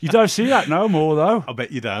You don't see that no more, though. I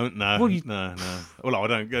bet you don't. No, Well, no. Well, I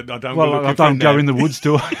don't. I don't. Well, go I looking don't for go them. in the woods,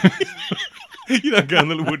 do I? You don't go in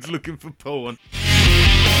the woods looking for porn.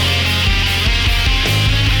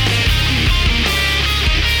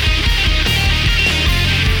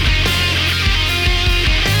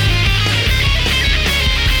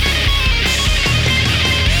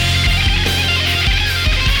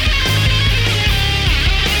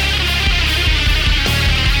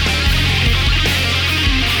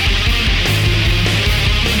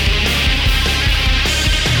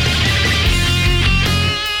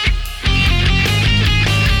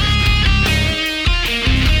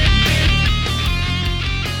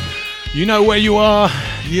 You know where you are.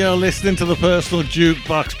 You're listening to the Personal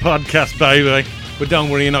Jukebox podcast, baby. But don't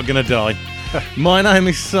worry, you're not going to die. My name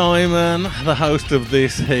is Simon, the host of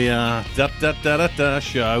this here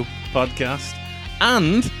show, podcast.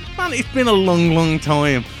 And, man, it's been a long, long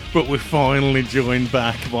time. But we're finally joined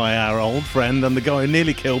back by our old friend and the guy who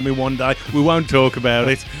nearly killed me one day. We won't talk about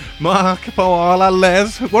it. Mark Powala,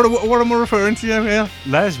 Les. What am I referring to you here?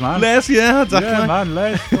 Les, man. Les, yeah, exactly. Yeah, man,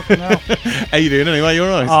 Les. Fucking hell. How you doing anyway? You all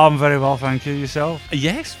right? I'm very well, thank you. Yourself?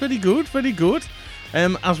 Yes, very good, very good.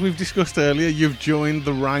 As we've discussed earlier, you've joined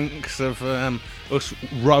the ranks of us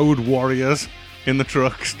road warriors in the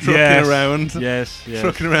trucks, trucking around. Yes.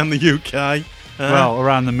 Trucking around the UK. Well,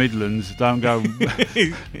 around the Midlands. Don't go.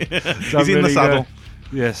 He's don't in the really saddle.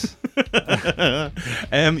 Yes.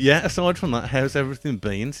 Yeah, aside from that, how's everything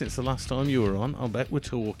been since the last time you were on? I bet we're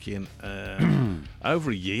talking over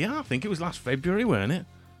a year. I think it was last February, weren't it?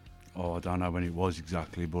 Oh, I don't know when it was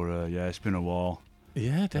exactly, but yeah, it's been a while.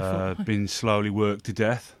 Yeah, definitely. Been slowly worked to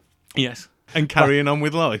death. Yes. And carrying on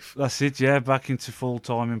with life. That's it, yeah. Back into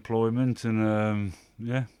full-time employment and,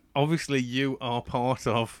 yeah. Obviously, you are part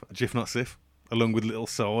of GIF Not Sif, along with Little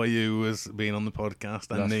Si, who has been on the podcast,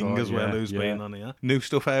 and That's Ning right, as well, yeah, who's yeah. been on here. New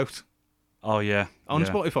stuff out Oh, yeah. on yeah.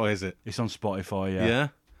 Spotify, is it? It's on Spotify, yeah.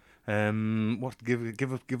 Yeah. What? Give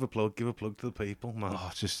a plug. Give a plug to the people, man.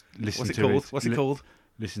 Oh, just listen What's it to called? it. What's it called?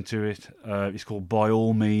 Listen to it. It's called By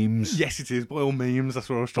All Memes. Yes, it is. By All Memes. That's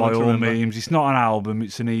what I was trying By to All remember. Memes. It's not an album.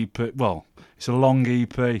 It's an EP. Well, it's a long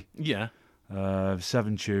EP. Yeah.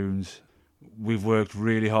 7 tunes. We've worked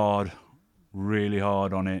really hard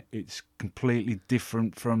on it. It's completely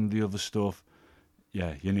different from the other stuff.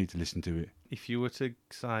 Yeah, you need to listen to it. If you were to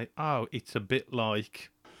say, oh, it's a bit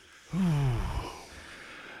like.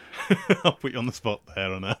 I'll put you on the spot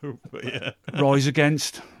there, I know. But yeah. Rise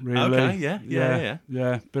Against, really. Okay, yeah.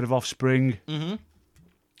 Yeah, bit of Offspring. Mm-hmm.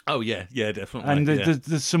 Oh, yeah, definitely. And yeah.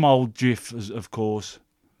 there's some old GIF, of course.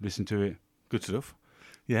 Listen to it. Good stuff.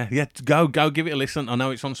 Yeah. Go give it a listen. I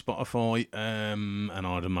know it's on Spotify, and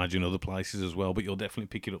I'd imagine other places as well. But you'll definitely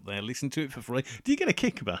pick it up there. Listen to it for free. Do you get a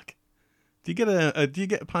kickback? Do you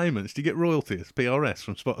get payments? Do you get royalties, PRS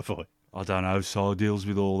from Spotify? I don't know. So deals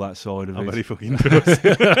with all that side of I it. bet he fucking does.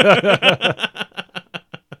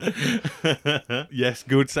 Yes,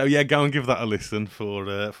 good. So yeah, go and give that a listen for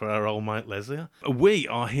our old mate Leslie. We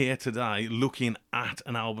are here today looking at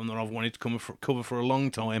an album that I've wanted to cover for a long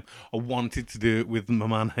time. I wanted to do it with my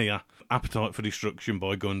man here, Appetite for Destruction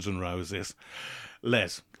by Guns N' Roses.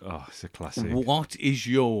 Les, Oh, it's a classic. what is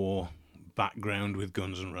your background with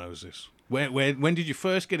Guns N' Roses? When did you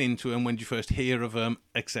first get into them? When did you first hear of them,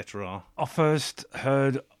 etc.? I first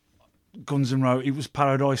heard Guns N' Roses. It was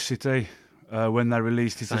Paradise City when they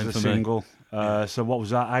released it Same as a for me. single. So what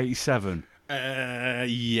was that? 87.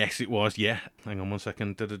 Yes, it was. Yeah. Hang on one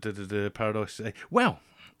second. Paradise City. Well,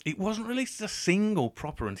 it wasn't released as a single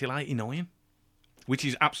proper until 89, which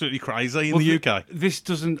is absolutely crazy in the UK. This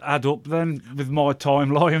doesn't add up then with my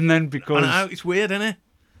timeline then because I know, it's weird, isn't it?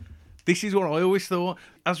 This is what I always thought.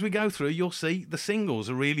 As we go through, you'll see the singles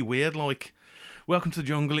are really weird. Like, Welcome to the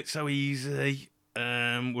Jungle, It's So Easy.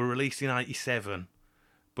 Were released in 87.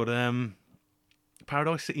 But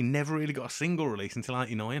Paradise City never really got a single release until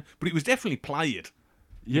 89. But it was definitely played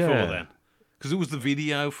before then. Because it was the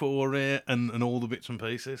video for it and all the bits and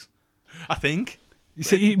pieces. I think. You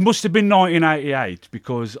see, it must have been 1988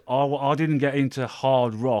 because I didn't get into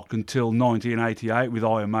hard rock until 1988 with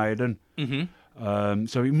Iron Maiden. Mm-hmm.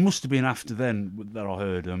 So it must have been after then that I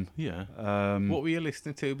heard them. Yeah. What were you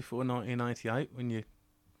listening to before 1998 when you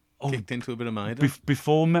kicked into a bit of Maiden?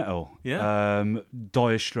 Before metal, Yeah.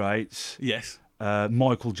 Dire Straits, Yes.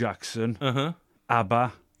 Michael Jackson, Uh-huh.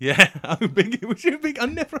 ABBA, Yeah, how big was you? Big? I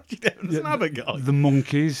never had you down as an ABBA guy. The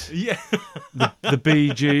Monkeys, Yeah, the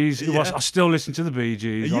Bee Gees. Yeah. I still listen to the Bee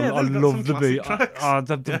Gees. Yeah, I they've got love some the Bee. classic tracks.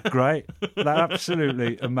 They're great. They're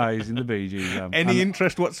absolutely amazing. The Bee Gees. Any And-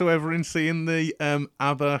 interest whatsoever in seeing the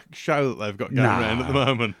ABBA show that they've got going Nah. around at the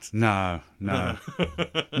moment? No, not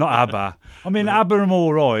ABBA. I mean, ABBA are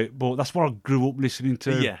all right, but that's what I grew up listening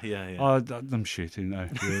to. Yeah. I'm shitting now,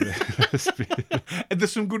 really. And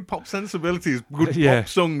there's some good pop sensibilities, good Yeah. pop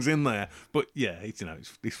songs in there, but yeah, it's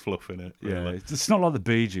fluff in it. Yeah, Really. it's not like the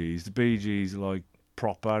Bee Gees. The Bee Gees are like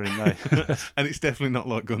proper, aren't they? And it's definitely not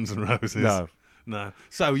like Guns N' Roses. No.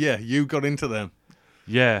 So yeah, you got into them.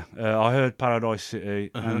 Yeah, I heard Paradise City,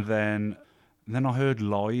 Uh-huh. and then I heard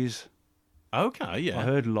Lies. Okay, I yeah.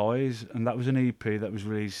 heard Lies, and that was an EP that was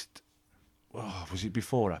released. Oh, was it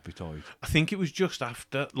before Appetite? I think it was just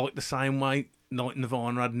after, like the same way like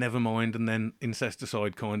Nirvana had Nevermind, and then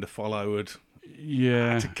Incesticide kind of followed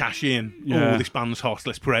Yeah, to cash in. Yeah. Oh, this band's hot.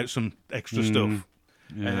 Let's put out some extra stuff.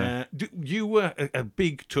 yeah. You were a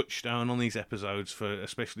big touchstone on these episodes for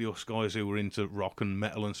especially us guys who were into rock and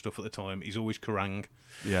metal and stuff at the time. He's always Kerrang.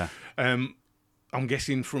 Yeah. I'm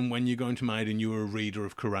guessing from when you go into Maiden, you were a reader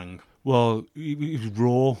of Kerrang. Well, it was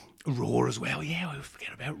Raw. Raw as well, yeah. We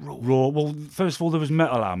forget about Raw. Raw. Well, first of all, there was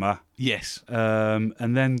Metal Hammer, Yes. and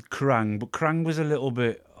then Kerrang. But Kerrang was a little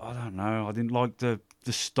bit. I don't know. I didn't like the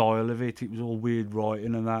style of it. It was all weird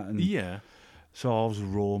writing and that. And Yeah. so I was a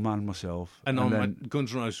Raw man myself. And then,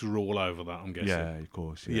 Guns N' Roses were all over that, I'm guessing. yeah, of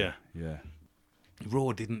course. Yeah.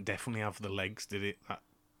 Raw didn't definitely have the legs, did it? That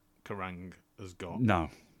Kerrang has got. No.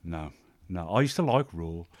 I used to like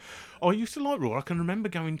Raw. I used to like Raw. I can remember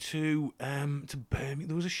going to Birmingham.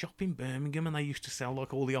 There was a shop in Birmingham, and they used to sell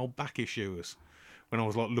like all the old back issues. When I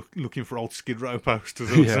was like looking for old Skid Row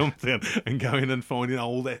posters or Yeah. something, and going and finding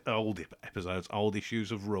old episodes, old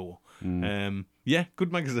issues of Raw. Yeah,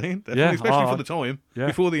 good magazine, definitely, Yeah, especially for the time yeah.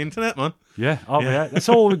 before the internet, man. Yeah, yeah. That's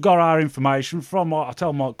all we got our information from. I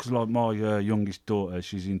tell my, because like my youngest daughter,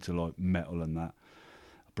 she's into like metal and that.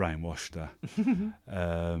 I brainwashed her.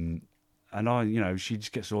 And I, she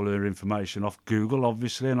just gets all her information off Google,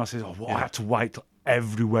 obviously. And I said, I had to wait till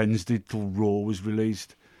every Wednesday till Raw was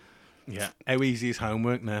released. Yeah, how easy is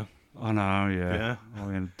homework now? I know, yeah. I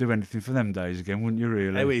mean, do anything for them days again, wouldn't you?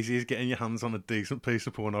 Really? How easy is getting your hands on a decent piece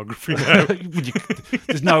of pornography now?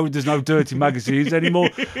 There's no dirty magazines anymore.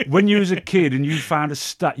 When you was a kid and you found a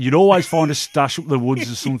stash, you'd always find a stash up the woods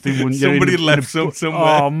or something, wouldn't you? Somebody left some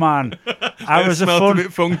somewhere. Oh man, hours It of smelled fun. a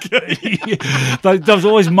bit funky. They was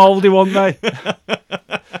always mouldy, weren't they?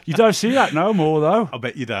 You don't see that no more though. I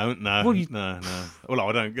bet you don't. No, Well, no. Well,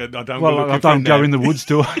 I don't. I don't. Well, go I looking don't for go now. in the woods,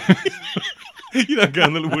 do I? You don't go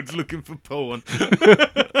in the woods looking for porn.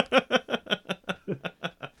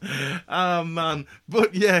 Oh man,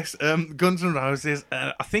 but yes, Guns N' Roses.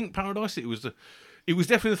 I think Paradise City was it was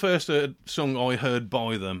definitely the first song I heard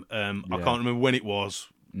by them. I can't remember when it was.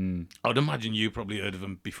 I'd imagine you probably heard of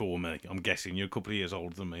them before me. I'm guessing you're a couple of years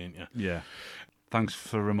older than me, aren't you? Yeah. Thanks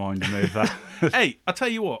for reminding me of that. Hey, I tell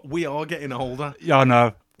you what, we are getting older. Yeah, I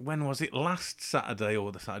know. When was it? Last Saturday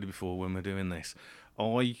or the Saturday before when we're doing this?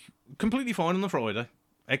 I completely fine on the Friday.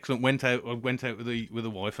 Excellent. I went out with the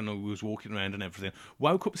wife and I was walking around and everything.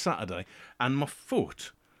 Woke up Saturday and my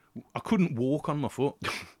foot, I couldn't walk on my foot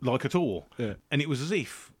like at all. Yeah. And it was as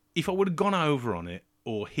if I would have gone over on it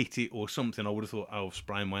or hit it or something, I would have thought, oh, I've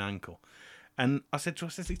sprained my ankle. And I said to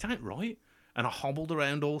her, it ain't right. And I hobbled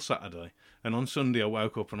around all Saturday. And on Sunday I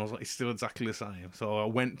woke up and I was like, it's still exactly the same. So I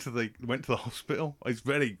went to the hospital. It's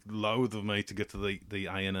very loath of me to get to the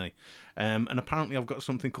A&E. And apparently I've got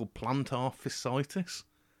something called plantar fasciitis.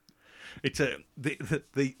 It's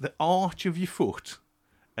the arch of your foot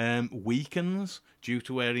weakens due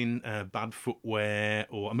to wearing bad footwear,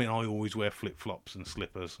 or I always wear flip flops and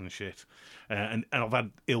slippers and shit, and I've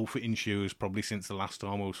had ill-fitting shoes probably since the last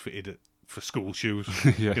time I was fitted for school shoes.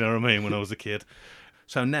 Yeah. You know what I mean? When I was a kid.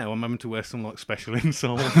 So now I'm having to wear some like special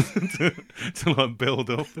insoles to like build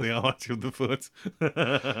up the arch of the foot.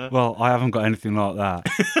 Well, I haven't got anything like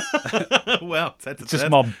that. Well, Just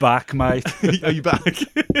my back, mate. Are you back?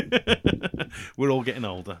 We're all getting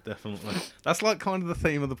older, definitely. That's like kind of the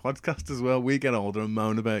theme of the podcast as well. We get older and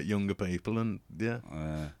moan about younger people and,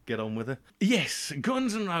 get on with it. Yes,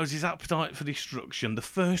 Guns N' Roses' Appetite for Destruction. The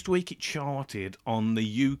first week it charted on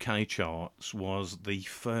the UK charts was the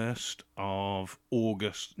 1st of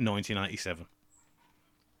August 1987.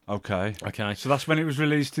 Okay. Okay. So that's when it was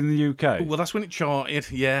released in the UK? Well, that's when it charted,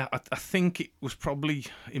 yeah. I think it was probably,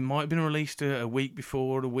 it might have been released a week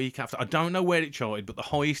before or a week after. I don't know where it charted, but the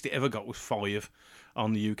highest it ever got was 5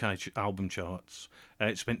 on the UK album charts.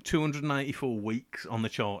 It spent 284 weeks on the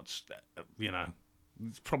charts,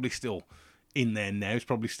 it's probably still in there now. It's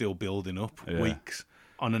probably still building up weeks.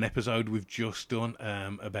 On an episode we've just done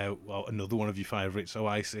about another one of your favourites,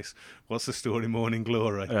 Oasis. What's the Story, Morning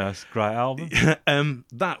Glory? Yeah, it's a great album.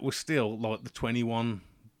 That was still like the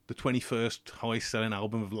 21st highest selling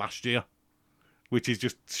album of last year, which is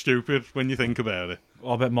just stupid when you think about it.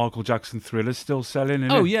 I bet Michael Jackson Thriller's still selling,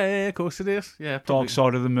 isn't Oh, it? yeah, of course it is. Yeah, probably. Dark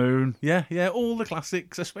Side of the Moon. Yeah, all the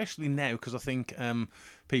classics, especially now, because I think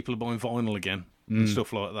people are buying vinyl again and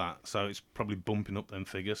stuff like that. So it's probably bumping up them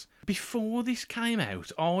figures. Before this came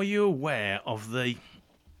out, are you aware of the...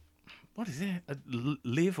 What is it?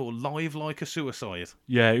 Live or Live Like a Suicide?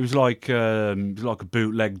 Yeah, it was like a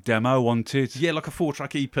bootleg demo, wasn't it? Yeah, like a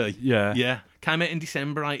 4-track EP. Yeah. Yeah. Came out in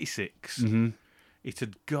December 86. Mm-hmm. It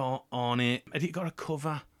had got on it... Had it got a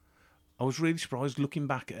cover? I was really surprised looking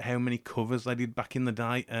back at how many covers they did back in the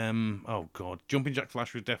day. Oh, God. Jumping Jack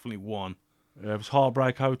Flash was definitely one. Yeah, it was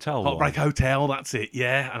Heartbreak Hotel. Heartbreak Hotel, that's it,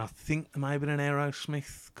 yeah. And I think there may have been an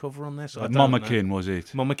Aerosmith cover on there. So Mama Kin, was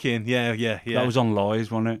it? Mama Kin, yeah. That was on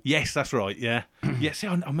Lies, wasn't it? Yes, that's right, yeah. Yeah, see,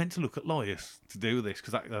 I meant to look at Liars to do this,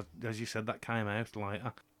 because, that, as you said, that came out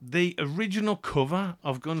later. The original cover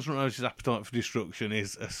of Guns N' Roses' Appetite for Destruction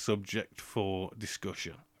is a subject for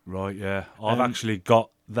discussion. Right, yeah. I've actually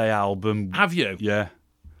got the album. Have you? Yeah.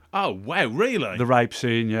 Oh, wow, really? The rape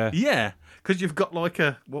scene, yeah. Yeah, because you've got like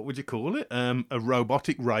a, what would you call it? A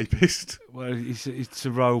robotic rapist. Well, it's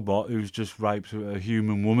a robot who's just raped a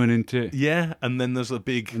human woman, isn't it? Yeah, and then there's a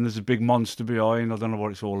big... And there's a big monster behind. I don't know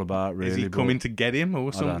what it's all about, really. Is he coming to get him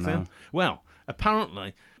or something? I don't know. Well,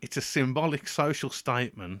 apparently, it's a symbolic social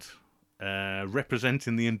statement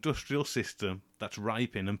representing the industrial system that's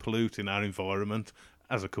raping and polluting our environment,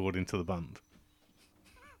 as according to the band.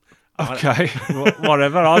 Okay,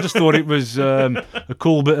 whatever. I just thought it was a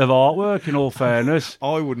cool bit of artwork, in all fairness.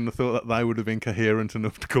 I wouldn't have thought that they would have been coherent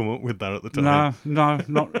enough to come up with that at the time. No,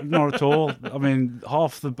 not at all. I mean,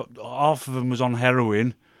 half of them was on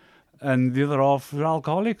heroin, and the other half were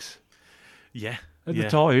alcoholics. Yeah. At the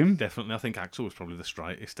time. Definitely. I think Axl was probably the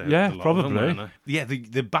straightest out Yeah, of the lot of them, probably. weren't they? Yeah,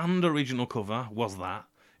 the band original cover was that.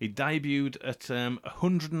 It debuted at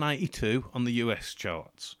 182 on the US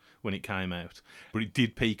charts when it came out, but it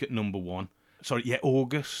did peak at number 1. Sorry, yeah,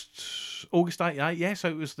 August 88. Yeah, so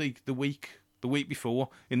it was the week before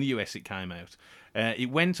in the US it came out.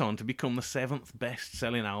 It went on to become the 7th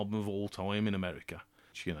best-selling album of all time in America.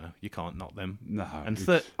 Which, you know, you can't knock them. No.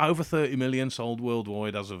 And over 30 million sold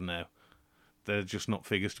worldwide as of now. They're just not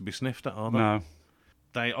figures to be sniffed at, are they? No.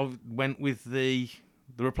 They went with the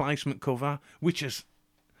replacement cover, which has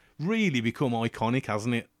really become iconic,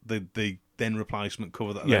 hasn't it? The then replacement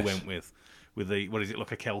cover that Yes. they went with the, what is it,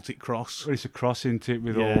 like a Celtic cross? It's a cross, isn't it,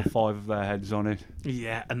 with Yeah. all 5 of their heads on it.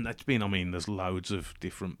 Yeah, and that's been, I mean, there's loads of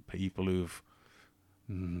different people who've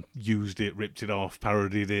used it, ripped it off,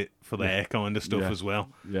 parodied it for their kind of stuff Yeah. as well.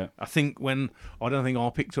 Yeah. I don't think I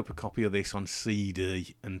picked up a copy of this on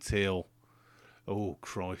CD until, oh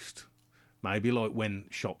Christ, maybe like when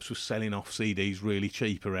shops were selling off CDs really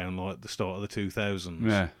cheap around like the start of the 2000s.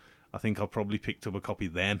 Yeah. I think I probably picked up a copy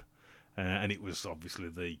then, and it was obviously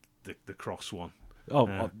the cross one.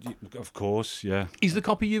 Oh, of course, yeah. Is the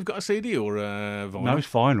copy you've got a CD or a vinyl? No, it's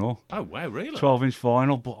vinyl. Oh wow, really? 12-inch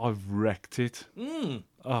vinyl, but I've wrecked it.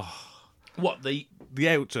 What, the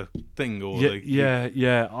outer thing or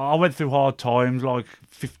Yeah. I went through hard times like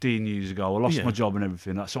 15 years ago. I lost Yeah. my job and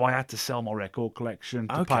everything, so I had to sell my record collection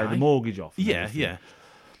to pay Okay. the mortgage off. and Yeah, everything. yeah.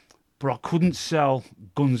 But I couldn't sell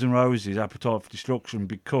Guns N' Roses' Appetite for Destruction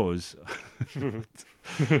because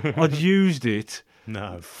I'd used it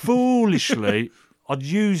No. foolishly. I'd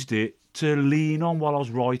used it to lean on while I was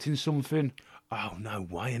writing something. Oh no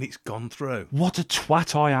way, and it's gone through. What a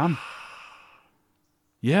twat I am.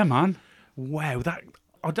 Yeah, man. Wow, that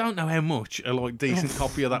I don't know how much a like decent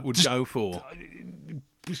copy of that would go for.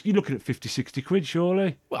 You're looking at 50, 60 quid,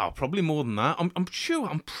 surely. Well, probably more than that. I'm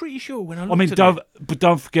pretty sure when I looked I mean, at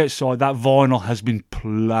don't forget, Si, that vinyl has been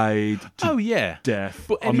played to Oh yeah, death.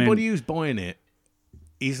 but I mean, anybody who's buying it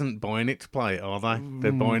isn't buying it to play it, are they?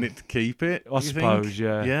 They're buying it to keep it. I you suppose, think?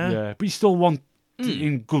 yeah. But you still want it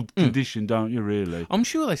in good condition, don't you, really? I'm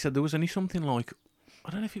sure they said there was only something like,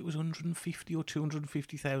 I don't know if it was 150 or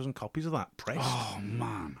 250,000 copies of that pressed. Oh,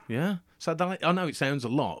 man. Yeah. So I know it sounds a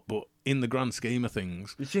lot, but in the grand scheme of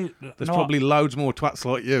things, There's there's probably loads more twats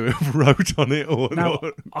like you who wrote on it or Now,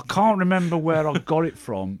 not. I can't remember where I got it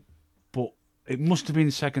from, but it must have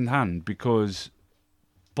been second hand because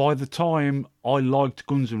by the time I liked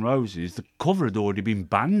Guns N' Roses, the cover had already been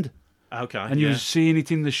banned. Okay. And you were seeing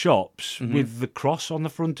it in the shops with the cross on the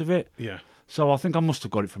front of it. Yeah. So I think I must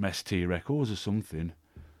have got it from ST Records or something.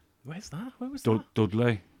 Where's that? Where was that?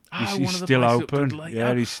 Dudley. He's one of the still places up open. Dudley.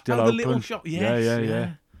 Yeah, he's still the open. little shop.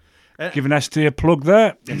 Yes, yeah. Giving ST a plug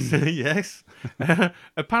there. Yes.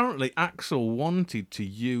 Apparently, Axel wanted to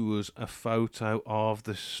use a photo of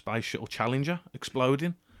the Space Shuttle Challenger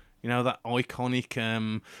exploding. You know, that iconic,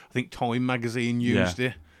 I think Time magazine used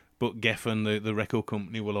it. But Geffen, the record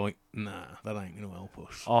company, were like, nah, that ain't going to help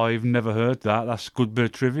us. I've never heard that. That's a good bit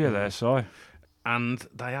of trivia there, Si. And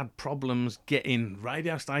they had problems getting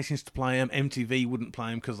radio stations to play them. MTV wouldn't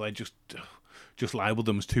play them because they just labelled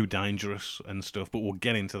them as too dangerous and stuff. But we'll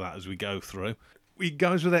get into that as we go through. It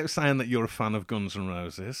goes without saying that you're a fan of Guns N'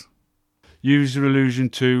 Roses. User Illusion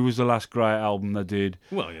 2 was the last great album they did.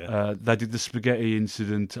 Well, yeah. They did the Spaghetti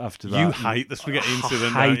Incident after that. You hate the Spaghetti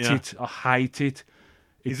Incident, I don't hate you? it. I hate it.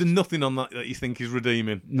 Is there nothing on that you think is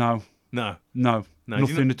redeeming? No. No.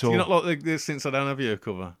 Nothing at all. Do you not like the Since I Don't Have You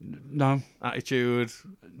cover? No. Attitude?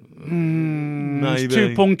 Maybe. It's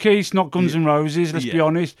too punky. It's not Guns N' Roses, let's be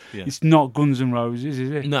honest. Yeah. It's not Guns N' Roses,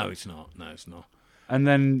 is it? No, it's not. And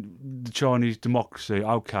then the Chinese Democracy.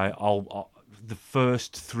 Okay, the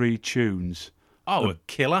first 3 tunes. Oh, a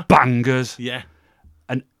killer. Bangers. Yeah.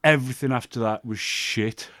 And everything after that was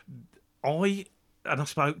shit. I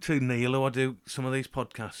spoke to Neil, who I do some of these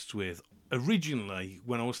podcasts with. Originally,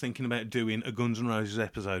 when I was thinking about doing a Guns N' Roses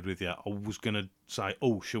episode with you, I was going to say,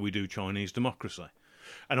 shall we do Chinese Democracy?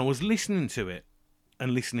 And I was listening to it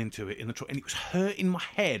in the truck, and it was hurting my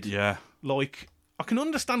head. Yeah. Like, I can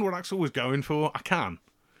understand what Axl was going for. I can.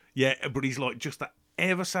 Yeah, but he's like just that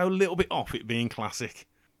ever so little bit off it being classic.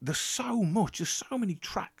 There's so many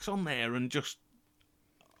tracks on there, and just,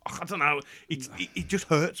 I don't know, it just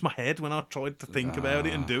hurts my head when I tried to think about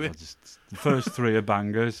it and do it. The first 3 are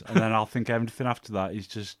bangers, and then I'll think everything after that is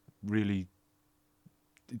just really,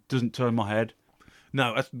 it doesn't turn my head.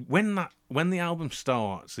 No, when the album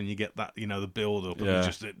starts and you get that, the build up, and it's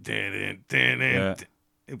just well,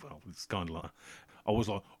 it's kind of like, I was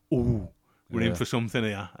like, we're in for something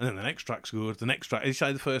here, and then the next track's good. The next track, you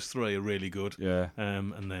say the first 3 are really good,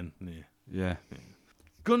 and then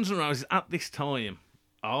Guns N' Roses at this time.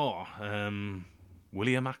 William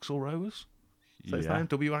Axl Rose. Is that his name?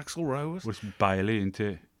 W. Axl Rose. Was Bailey, isn't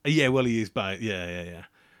it? Yeah, well, he is Bailey. Yeah.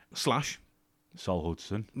 Slash. Sol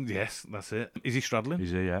Hudson. Yes, that's it. Is he Stradlin?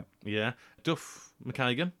 Is he? Yeah. Yeah. Duff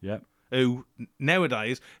McKagan. Yeah. Who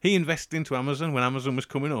nowadays he invested into Amazon when Amazon was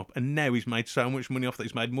coming up, and now he's made so much money off that.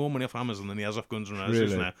 He's made more money off Amazon than he has off Guns N'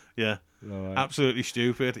 Roses now. Yeah, right. Absolutely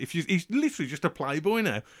stupid. He's literally just a playboy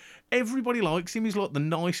now. Everybody likes him. He's like the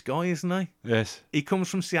nice guy, isn't he? Yes. He comes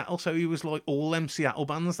from Seattle, so he was like all them Seattle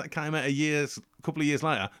bands that came out a couple of years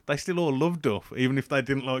later. They still all loved Duff, even if they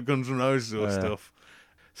didn't like Guns N' Roses or stuff.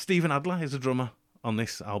 Stephen Adler is a drummer on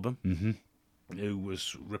this album, who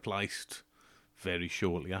was replaced very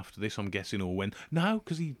shortly after this, I'm guessing, or when. No,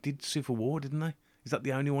 because he did Civil War, didn't he? Is that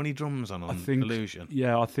the only one he drums on Illusion?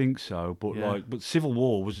 Yeah, I think so. But but Civil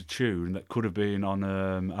War was a tune that could have been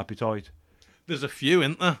on Appetite. There's a few,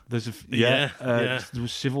 isn't there? There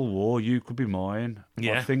was Civil War, You Could Be Mine.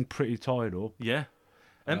 Yeah. I think Pretty Tied Up. Yeah.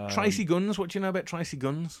 Tracy Guns, what do you know about Tracy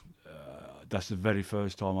Guns? That's the very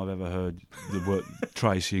first time I've ever heard the word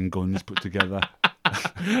Tracy and Guns put together.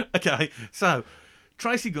 Okay, so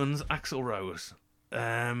Tracy Guns, Axl Rose.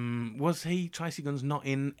 Was Tracy Guns not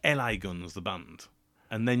in LA Guns, the band?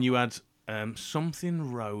 And then you had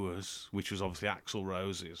Something Rose, which was obviously Axl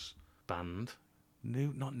Rose's band.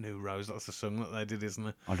 Not New Rose, that's the song that they did, isn't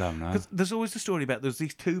it? I don't know. Because there's always the story about there's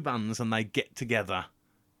these 2 bands and they get together.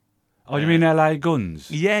 Oh, you mean LA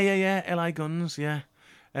Guns? Yeah, LA Guns, yeah.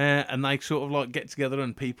 And they sort of like get together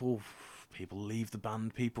and people leave the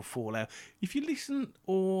band, people fall out. If you listen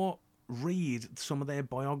or read some of their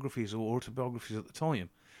biographies or autobiographies at the time,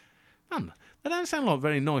 man, they don't sound like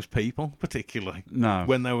very nice people, particularly. No.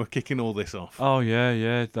 When they were kicking all this off. Oh,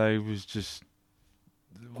 yeah. They was just...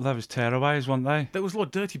 Well, that was tearaways, weren't they? They was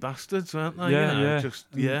like dirty bastards, weren't they?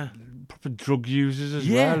 Yeah. Proper drug users as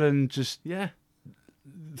well, and just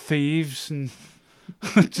thieves and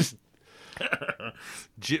just...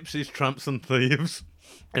 Gypsies, tramps and thieves,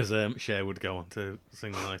 as Cher would go on to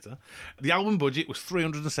sing later. The album budget was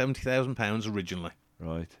 £370,000 originally.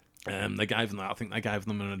 Right. They gave them that. I think they gave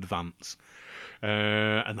them an advance,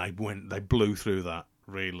 and they blew through that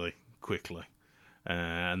really quickly.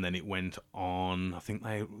 And then it went on. I think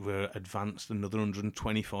they were advanced another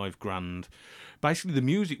 125 grand. Basically, the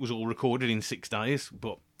music was all recorded in 6 days.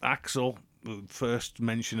 But Axl, first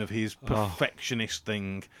mention of his perfectionist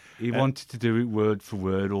thing, he wanted to do it word for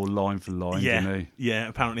word or line for line, didn't he? Yeah,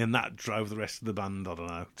 apparently, and that drove the rest of the band, I don't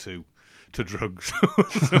know, to drugs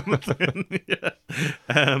or something.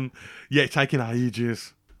 Taking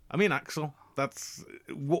ages. I mean, Axl. That's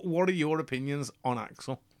what are your opinions on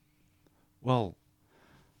Axl? Well,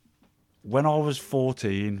 when I was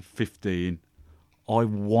 14, 15, I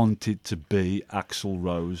wanted to be Axl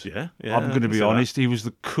Rose. Yeah. I'm going to be honest. He was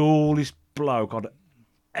the coolest bloke I'd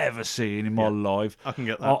ever seen in my life. I can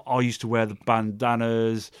get that. I used to wear the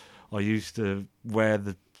bandanas. I used to wear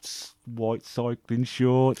the white cycling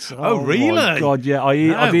shorts. Oh, really? My God, yeah.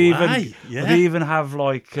 I'd even have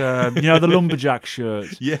like the lumberjack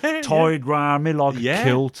shirts. Yeah. Tied round me like a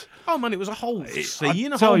kilt. Oh man, it was a whole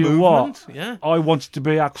scene, a tell whole you movement. what, Yeah. I wanted to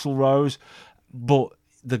be Axl Rose, but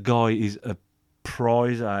the guy is a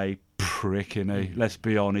prize A prick, isn't he? Let's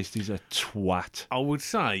be honest, he's a twat. I would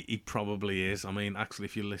say he probably is. I mean, actually,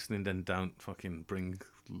 if you're listening, then don't fucking bring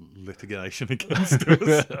litigation against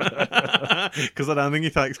us. Because I don't think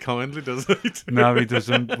he takes kindly, does he? No, he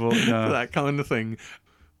doesn't. But no. That kind of thing.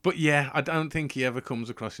 But yeah, I don't think he ever comes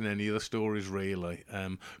across in any of the stories, really.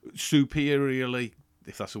 Superiorly,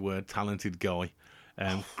 if that's a word, talented guy.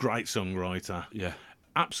 Great songwriter. Yeah.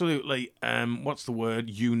 Absolutely, what's the word?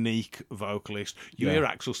 Unique vocalist. You hear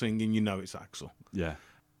Axl singing, you know it's Axl. Yeah.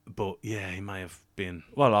 But yeah, he may have been.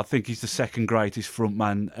 Well, I think he's the second greatest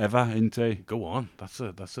frontman ever, isn't he? Go on, that's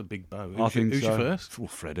a big bow. Who's your first? Well,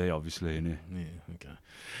 Freddie, obviously, isn't he?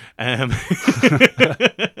 Yeah,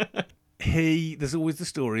 there's always the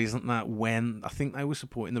story, isn't that, when I think they were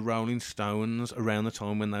supporting the Rolling Stones around the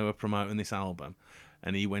time when they were promoting this album,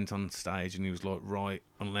 and he went on stage and he was like, right,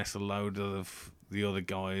 unless a load of the other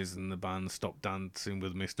guys in the band stop dancing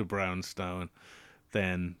with Mr. Brownstone,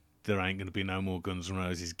 then there ain't going to be no more Guns N'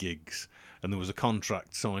 Roses gigs. And there was a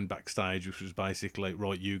contract signed backstage which was basically,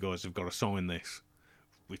 right, you guys have got to sign this,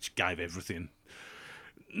 which gave everything,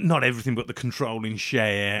 not everything, but the controlling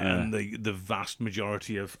share and the vast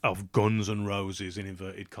majority of Guns N' Roses, in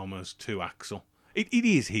inverted commas, to Axl. It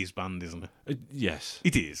is his band, isn't it? Yes.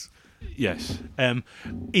 It is. Yes.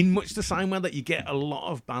 In much the same way that you get a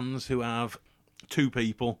lot of bands who have two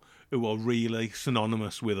people who are really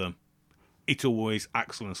synonymous with them, it's always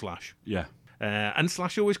Axl and Slash. Yeah. And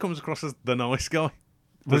Slash always comes across as the nice guy.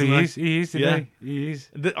 Well, he is, Yeah. He is.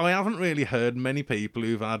 I haven't really heard many people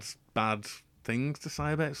who've had bad things to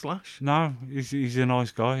say about Slash. No, he's a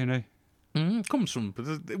nice guy, isn't he? Comes from,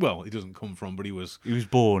 well, he doesn't come from, but he was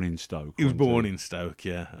born in Stoke. He was born in Stoke,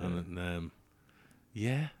 yeah.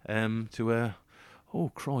 And oh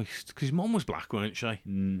Christ, because his mum was black, weren't she?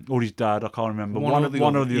 Or his dad, I can't remember.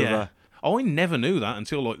 One or the other. I never knew that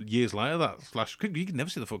until like years later. That Slash, you could never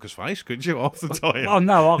see the fucker's face, could you? Half the time. Oh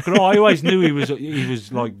no, I always knew he was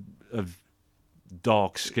like of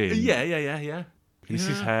dark skin. Yeah. It's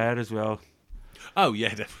his hair as well. Oh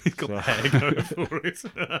yeah, definitely got the hair going for it.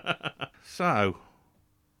 So,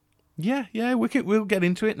 yeah, we'll get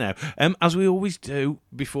into it now. As we always do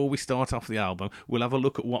before we start off the album, we'll have a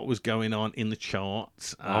look at what was going on in the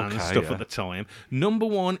charts and stuff at the time. Number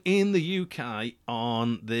one in the UK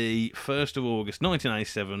on the 1st of August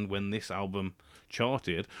 1987, when this album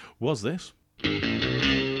charted, was this.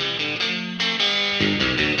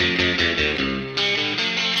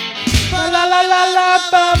 La la la la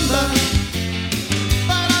bamba.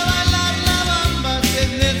 Para bailar la bamba que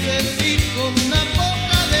necesito una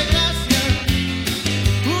poca de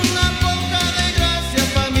gracia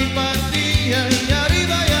pa' mi patria y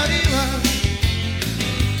arriba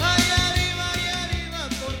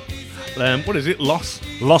por ti. What is it? Los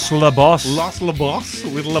La Boss. Los La Boss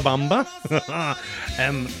with La Bamba.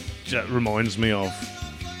 That reminds me of,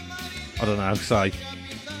 I don't know, say,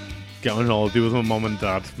 going on holiday with my mum and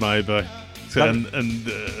dad, maybe. And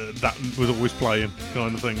that was always playing,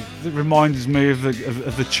 kind of thing. It reminds me of the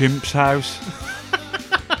Chimps house.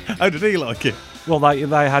 How did he like it? Well, they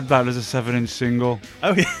had that as a 7-inch single.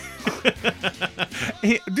 Oh yeah.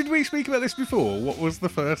 Did we speak about this before? What was the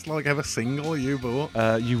first ever single you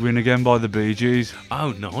bought? You Win Again by the Bee Gees.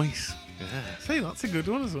 Oh, nice. Yeah. See, that's a good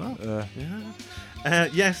one as well.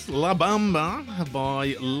 Yes, La Bamba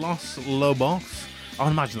by Los Lobos. I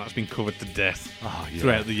imagine that's been covered to death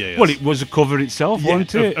throughout the years. Well, it was a cover itself,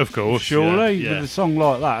 wasn't it? Of course. Surely, yeah. with a song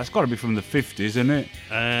like that, it's got to be from the 50s, isn't it?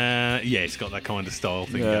 Yeah, it's got that kind of style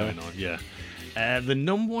thing going on, yeah. The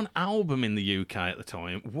number one album in the UK at the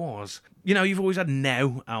time was, you've always had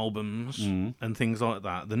Now albums and things like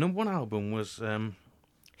that. The number one album was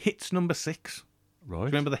Hits number 6. Right. Do you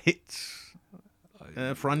remember the Hits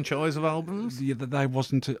franchise of albums? Yeah, they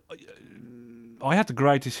wasn't... I had the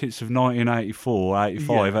greatest hits of 1984,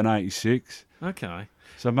 85 and 86. Okay.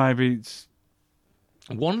 So maybe it's...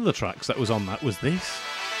 One of the tracks that was on that was this.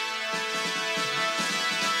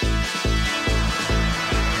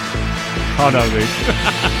 I know this.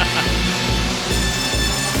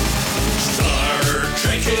 Star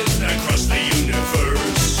trekking across the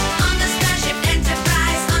universe. On the Starship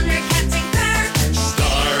Enterprise, under Captain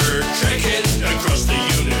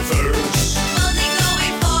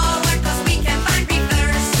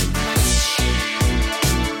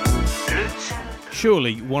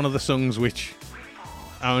surely one of the songs which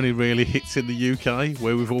only really hits in the UK,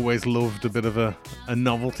 where we've always loved a bit of a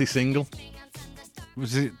novelty single.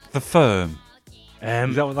 Was it The Firm?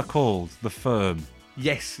 Is that what they're called? The Firm.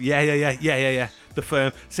 Yes, yeah. The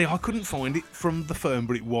Firm. See, I couldn't find it from The Firm,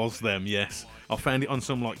 but it was them, yes. I found it on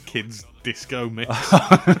some, like, kids' disco mix.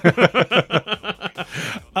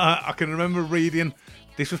 I can remember reading...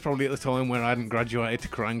 This was probably at the time where I hadn't graduated to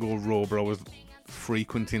Kerrang or Raw, but I was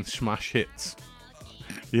frequenting Smash Hits.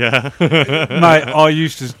 Yeah. Mate, I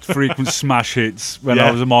used to frequent Smash Hits when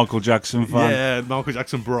I was a Michael Jackson fan. Yeah, Michael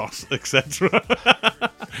Jackson Bros, etc.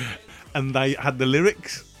 And they had the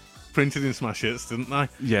lyrics printed in Smash Hits, didn't they?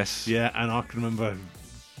 Yes. Yeah, and I can remember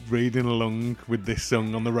reading along with this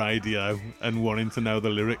song on the radio and wanting to know the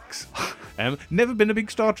lyrics. Never been a big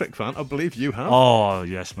Star Trek fan. I believe you have. Oh,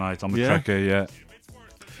 yes, mate. I'm a Yeah. Trekkie, yeah.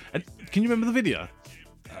 And can you remember the video?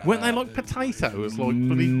 Weren't they like potatoes? Like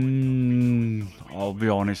bloody... I'll be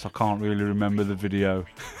honest, I can't really remember the video,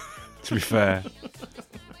 to be fair.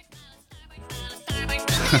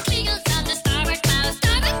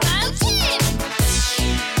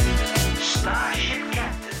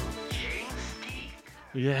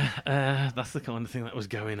 Yeah, that's the kind of thing that was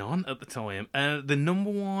going on at the time. The number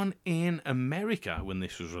one in America when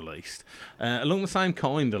this was released, along the same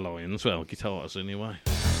kind of lines, well, guitars anyway.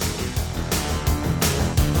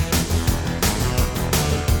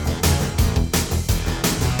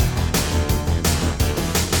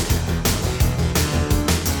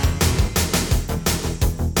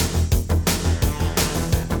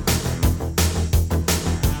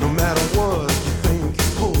 No matter what you think you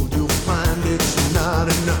hold, you'll find it's not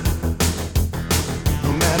enough.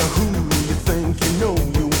 No matter who you think you know,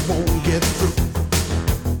 you won't get through.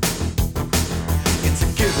 It's a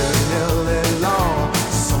given LA law.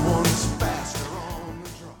 Someone's faster on the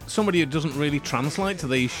draw. Somebody who doesn't really translate to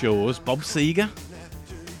these shows, Bob Seger.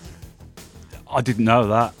 I didn't know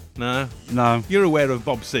that. No, No. you're aware of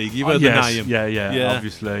Bob Seger. You've heard Yes, the name. yeah,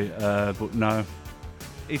 obviously. But no.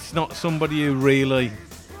 It's not somebody who really.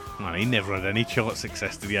 Well, he never had any chart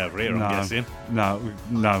success did he ever here, No. I'm guessing. No.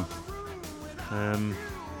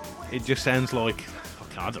 It just sounds like,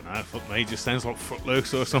 I don't know, fuck me, it just sounds like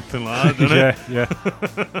Footloose or something like that, doesn't it? Yeah.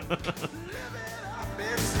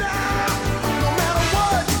 It's now. No matter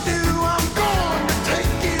what you do, I'm going to take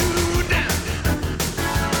you down.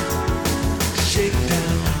 Shake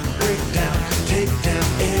down, break down, take down.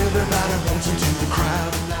 Everybody wants into the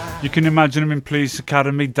crowd. You can imagine him in Police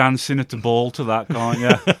Academy dancing at the ball to that, can't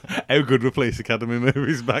you? How good were Police Academy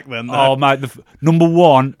movies back then, though? Oh, mate, number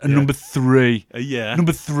one and number three. Yeah.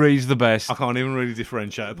 Number three's the best. I can't even really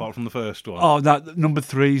differentiate apart from the first one. Oh, that number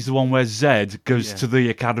three's the one where Zed goes to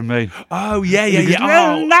the academy. Oh, yeah. He goes,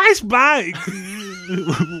 "Well, Oh, nice bike. Where's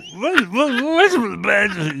the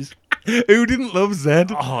badges?" who didn't love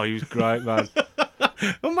Zed? Oh, he was great, man.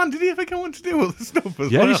 Oh, man, did he ever go on to do all the stuff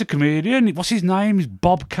as Yeah, well? he's a comedian. What's his name? He's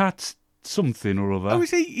Bobcat something or other. Oh,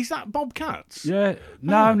 is that Bob Katz? Yeah.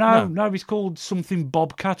 no. No, he's called something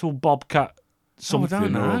Bobcat or Bobcat something I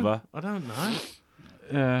don't or know. other. I don't know.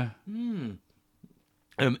 Yeah.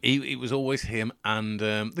 It was always him and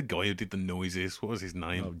the guy who did the noises. What was his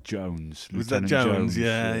name? Oh, Jones. Was that Lieutenant Jones?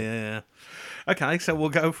 Yeah. Okay, so we'll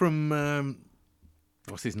go from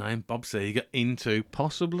what's his name, Bob Seger, into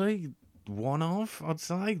possibly one of, I'd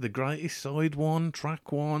say, the greatest side one,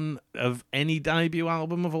 track one of any debut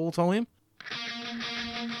album of all time.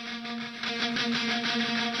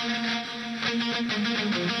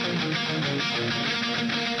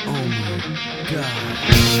 Oh my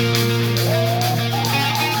God.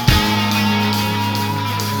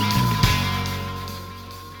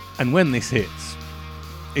 And when this hits,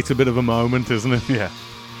 it's a bit of a moment, isn't it? Yeah.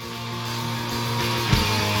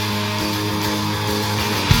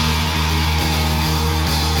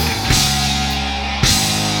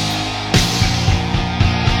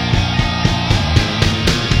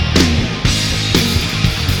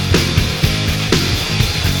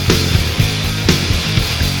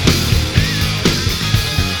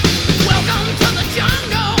 Welcome to the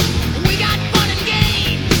jungle. We got fun and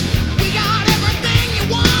games. We got everything you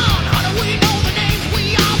want. How do we know the names? We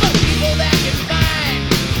are the people that can find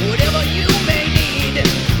whatever you may need.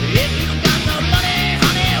 If you got the money,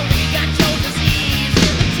 honey, we got your disease.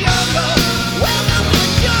 In the jungle. Welcome to the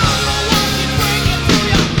jungle. Won't we bring it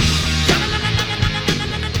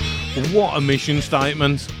to you? What a mission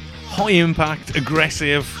statement. High impact,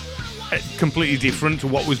 aggressive, completely different to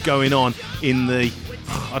what was going on in the,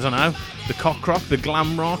 I don't know, the cock rock, the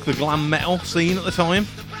glam rock, the glam metal scene at the time.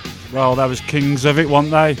 Well, they was kings of it, weren't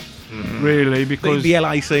they? Really, because The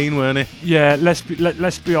LA scene, weren't it? yeah, let's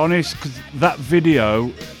be honest, because that video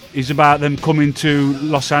is about them coming to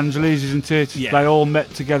Los Angeles, isn't it? Yeah. They all met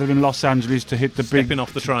together in Los Angeles to hit the Stepping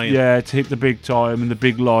off the train. to hit the big time and the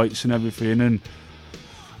big lights and everything. And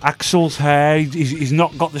Axl's hair, he's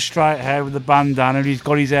not got the straight hair with the bandana. He's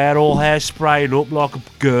got his hair all sprayed up like a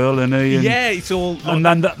girl, and Yeah, it's all. Like, and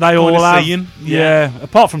then they all have, scene. yeah.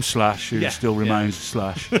 Apart from Slash, who Yeah, still yeah. remains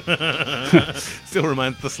Slash. Still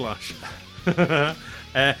remains the Slash.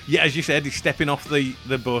 Yeah, as you said, he's stepping off the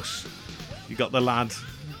bus. You got the lad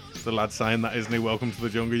saying that, isn't he? Welcome to the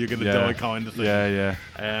jungle, you're going to die, kind of thing. Yeah.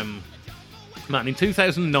 Man, in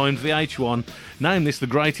 2009, VH1 named this the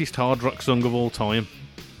greatest hard rock song of all time.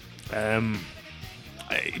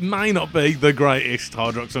 It may not be the greatest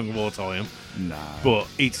hard rock song of all time, No. but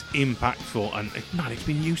it's impactful, and man, it's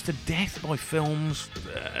been used to death by films,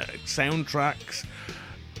 soundtracks,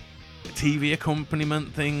 TV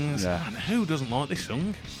accompaniment things. Yeah. Man, who doesn't like this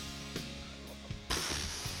song?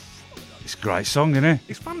 It's a great song, isn't it? It's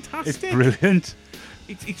It's fantastic. brilliant.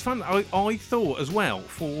 It's fun. I thought as well,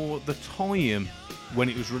 for the time when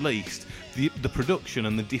it was released, the production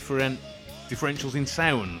and the differentials in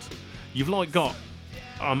sound. You've like got,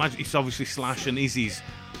 I imagine it's obviously Slash and Izzy's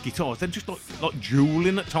guitars. They're just like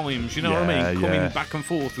dueling at times. You know what I Yeah, mean? Coming yeah. back and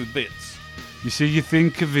forth with bits. You see, you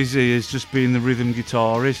think of Izzy as just being the rhythm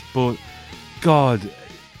guitarist, but God,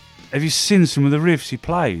 have you seen some of the riffs he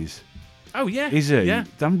plays? Oh yeah, Is he? Yeah,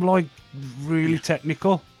 Them like really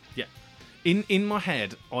technical. yeah. In my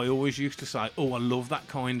head, I always used to say, "Oh, I love that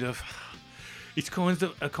kind of." It's kind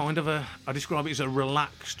of a. I describe it as a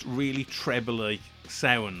relaxed, really trebly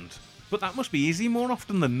sound. But that must be Izzy more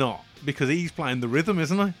often than not, because he's playing the rhythm,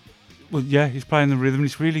 isn't he? Well, yeah, he's playing the rhythm.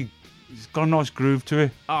 It's got a nice groove to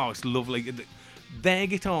it. Oh, it's lovely. Their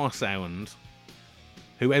guitar sound,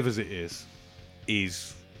 whoever's it is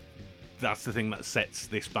that's the thing that sets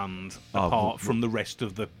this band apart from the rest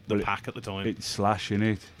of the pack at the time. It's Slash in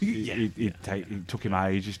it. Yeah, It took him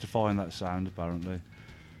ages to find that sound, apparently.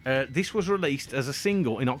 This was released as a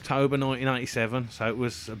single in October 1987, so it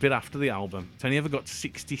was a bit after the album. It's only ever got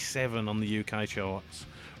 67 on the UK charts.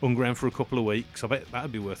 Underground for a couple of weeks. I bet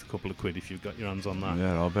that'd be worth a couple of quid if you've got your hands on that.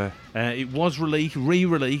 Yeah, I'll bet. It was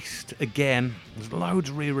re-released again. There's loads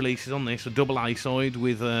of re-releases on this. A double A-side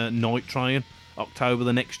with Night Train, October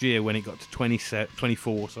the next year when it got to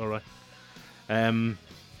 24. Sorry. Man,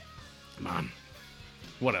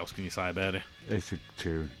 what else can you say about it? It's a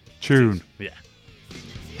tune. Yeah.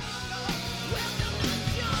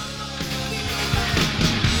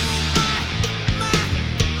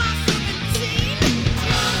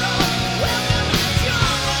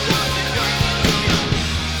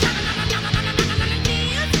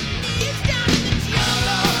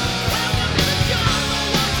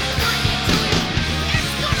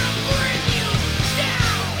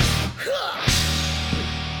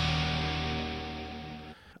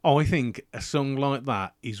 I think a song like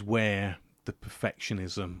that is where the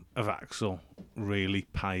perfectionism of Axl really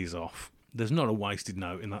pays off. There's not a wasted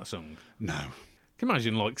note in that song. No. Can you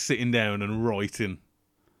imagine like sitting down and writing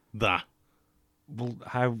that? Well,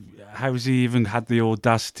 how's he even had the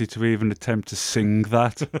audacity to even attempt to sing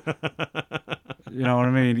that? You know what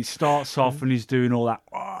I mean? He starts off and he's doing all that.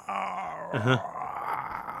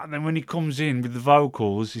 And then when he comes in with the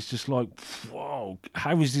vocals, it's just like, whoa,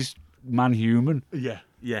 how is this man human? Yeah,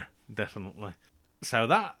 definitely. So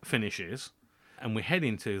that finishes, and we head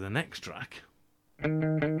into the next track. Oh,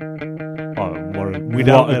 we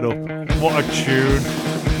don't let up. What a tune.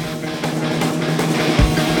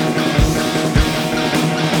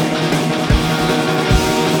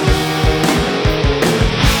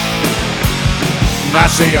 I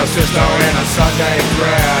see your sister in a Sunday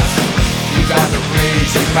dress. She's on the breeze,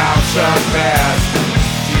 she bounce her best.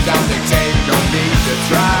 She's on the tape, no need to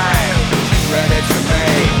try. She's ready to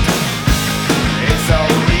make. It's so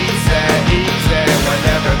easy when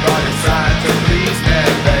everybody's trying to please me,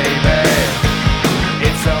 baby.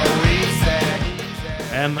 It's so easy.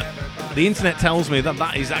 The internet tells me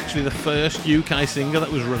that is actually the first UK single that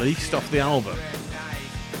was released off the album.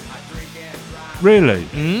 Really?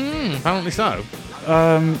 Apparently so.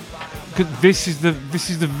 'Cause this is the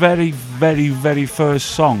very, very, very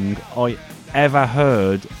first song I ever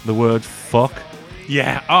heard the word fuck.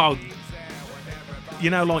 Yeah. Oh, you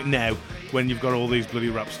know, like now when you've got all these bloody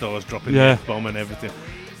rap stars dropping the Yeah. F-bomb and everything,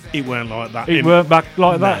 it weren't like that. It weren't back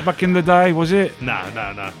like that No. back in the day, was it?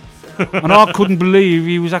 No. And I couldn't believe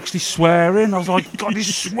he was actually swearing. I was like, God,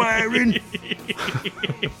 he's swearing.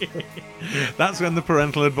 That's when the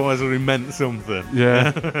parental advisory meant something.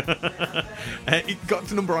 Yeah. It got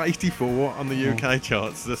to number 84 on the UK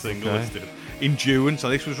charts, the single Okay. listed, in June. So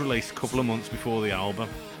this was released a couple of months before the album.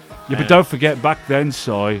 Yeah, but don't forget, back then,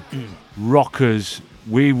 Si, rockers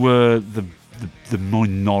we were the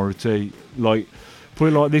minority. Like,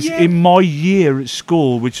 put it like this: Yeah. in my year at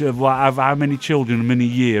school, which of how many children in a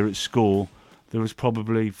year at school, there was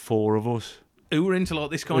probably 4 of us. Who were into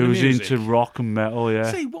like this kind Who of was music? into rock and metal? Yeah,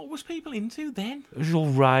 See, what was people into then? it was all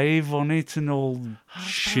rave on it and all I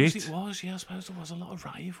shit. suppose it was. Yeah, I suppose there was a lot of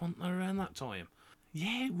rave, wasn't there, around that time?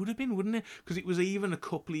 Yeah, it would have been, wouldn't it? Because it was even a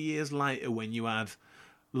couple of years later when you had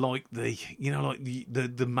like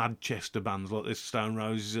the Manchester bands like the Stone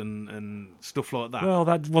Roses and stuff like that. Well,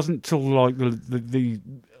 that wasn't till like the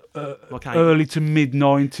like early to mid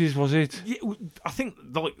 90s, was it? Yeah, I think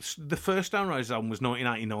like the first Stone Roses album was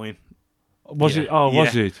 1989. Was Yeah, it? Oh,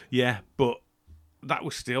 was yeah, it? Yeah, but that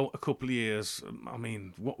was still a couple of years. I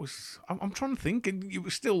mean, what was? I'm trying to think. It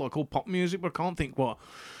was still like all pop music, but I can't think what.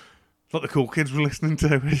 Like the cool kids were listening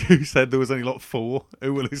to. You said there was only like 4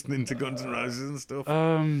 who were listening to Guns N' Roses and stuff.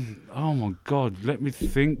 Oh my God, let me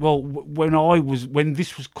think. Well, when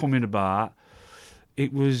this was coming about,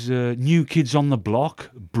 it was New Kids on the Block,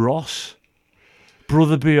 Bros,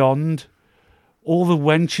 Brother Beyond. All the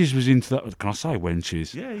wenches was into that. Can I say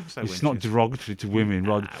wenches? Yeah, you can say It's wenches. not derogatory to women,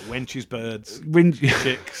 right? Wenches, birds, Chicks.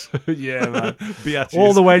 chicks, Yeah, man. biatches.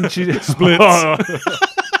 All the wenches. Splits.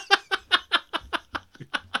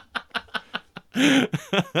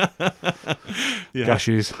 Yeah.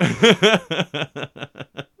 Gashes.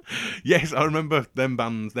 Yes, I remember them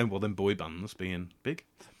bands, them boy bands being big.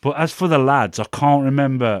 But as for the lads, I can't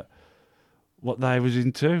remember what they was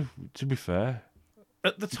into, to be fair.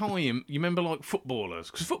 At the time, you remember like footballers,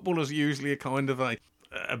 because footballers are usually a kind of a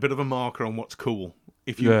bit of a marker on what's cool.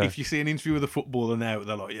 If you see an interview with a footballer now,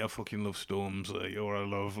 they're like, yeah, I fucking love Stormzy, or I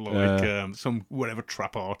love like some whatever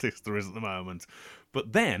trap artist there is at the moment.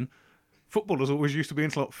 But then footballers always used to be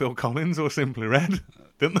into like Phil Collins or Simply Red,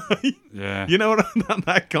 didn't they? Yeah. You know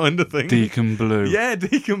that kind of thing. Deacon Blue. Yeah,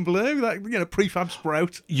 Deacon Blue, that Prefab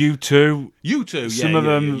Sprout. U2. U2, Some of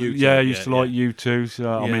them, U2, used to like U2. So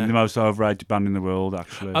I Yeah. mean, the most overrated band in the world,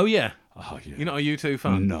 actually. Oh yeah, Oh, yeah. you're not a U2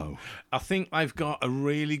 fan? No. I think I've got a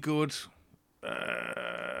really good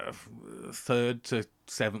 3rd to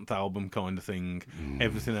 7th album kind of thing.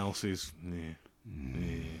 Everything else is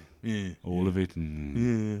yeah. All of it.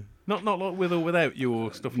 Not like With or Without You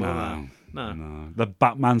or stuff like that. No. No. The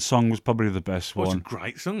Batman song was probably the best Oh, it's a one.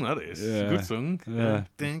 great song, that is. It's Yeah. a good song. Yeah.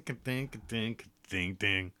 Ding, ding, ding, ding,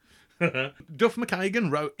 ding. Duff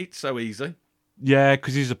McKagan wrote It's So Easy. Yeah,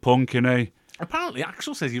 because he's a punk, isn't he? Apparently,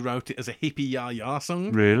 Axl says he wrote it as a hippie ya-ya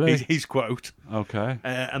song. Really? His quote. Okay.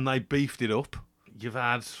 And they beefed it up. You've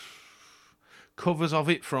had covers of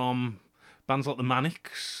it from bands like the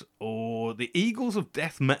Manics or the Eagles of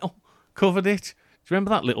Death Metal covered it. Do you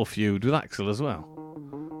remember that little feud with Axl as well?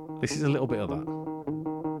 This is a little bit of that.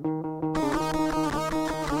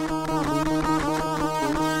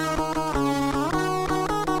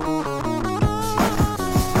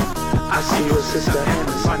 I see your sister in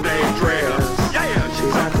a Sunday dress. Yeah,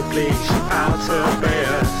 she's at the bleach, she pounds her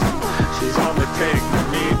best. She's on the take, no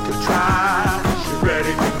need to try. She's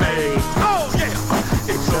ready to make. Oh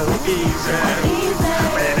yeah, it's so easy.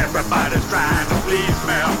 When everybody's trying to please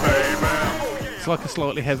me, baby. It's like a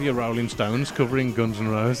slightly heavier Rolling Stones covering Guns N'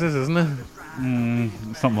 Roses, isn't it?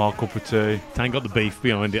 It's not my cup of tea. It ain't got the beef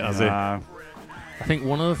behind it, has it? No. I think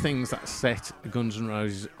one of the things that set Guns N'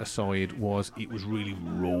 Roses aside was it was really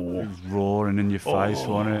raw. It was roaring in your face,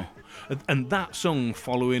 wasn't it? And that song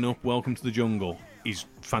following up Welcome to the Jungle is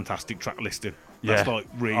fantastic track listing. That's Yeah. like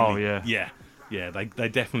really... Oh, yeah. Yeah, they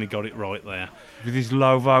definitely got it right there. With his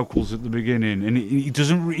low vocals at the beginning, and he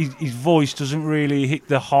doesn't. His voice doesn't really hit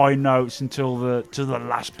the high notes until the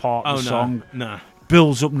last part of the song. No.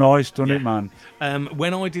 Builds up nice, doesn't it, Yeah. man?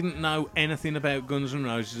 When I didn't know anything about Guns N'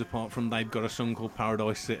 Roses apart from they've got a song called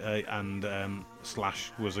Paradise City and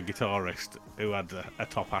Slash was a guitarist who had a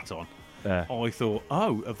top hat on, Yeah. I thought,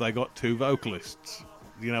 oh, have they got 2 vocalists?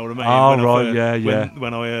 You know what I mean? Oh, When I right, heard- yeah.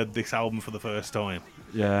 When I heard this album for the first time.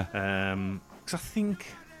 Yeah. Because I think,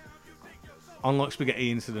 on like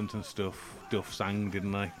Spaghetti Incident and stuff, Duff sang,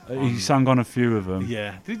 didn't they? He sang on a few of them.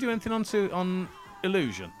 Yeah. Did he do anything on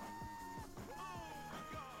Illusion?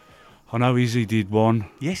 I know Izzy did one.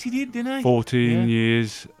 Yes, he did, didn't he? 14 Yeah.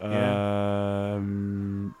 years. Yeah.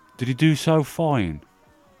 Did he do So Fine?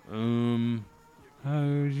 Um, How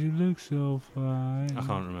did you look so fine? I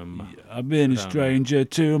can't remember. I've been a I don't know. stranger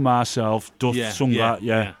to myself. Duff sung that,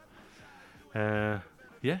 yeah. Yeah.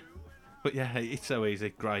 But yeah, It's So Easy.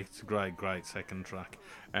 Great second track.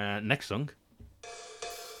 Next song.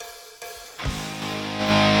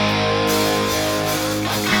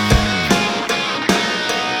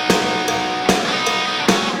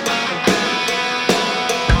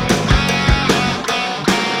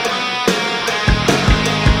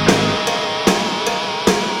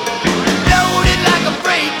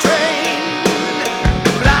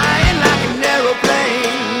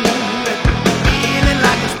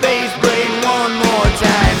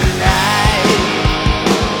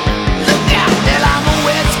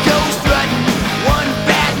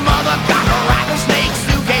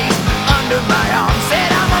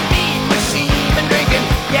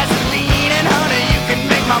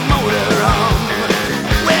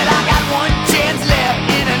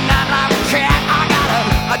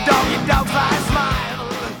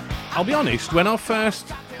 be honest, when I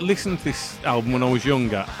first listened to this album when I was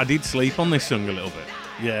younger, I did sleep on this song a little bit.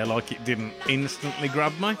 Yeah, like it didn't instantly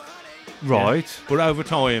grab me. Right. Yeah. But over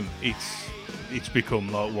time, it's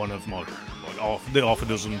become like one of my the half a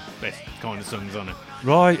dozen best kind of songs on it.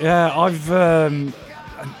 Right, yeah. I've,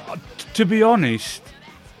 to be honest,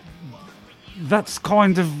 that's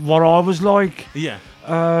kind of what I was like. Yeah.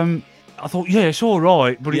 I thought, yeah, it's all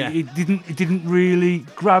right, but Yeah. it didn't really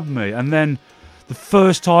grab me. And then the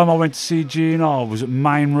first time I went to see GNR was at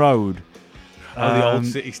Main Road. Oh, the old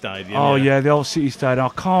City Stadium. Oh yeah, the old City Stadium.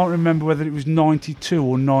 I can't remember whether it was 92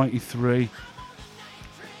 or 93.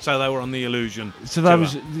 So they were on the Illusion. So that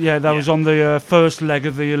tour. was on the first leg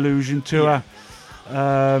of the Illusion tour.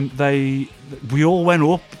 We all went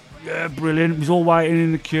up. Yeah, brilliant. It was all waiting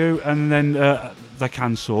in the queue, and then they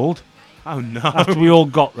cancelled Oh no. after we all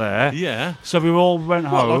got there. Yeah. So we all went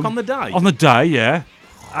What, home. like on the day? On the day, yeah.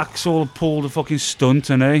 Axel pulled a fucking stunt,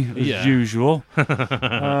 and as Yeah. usual.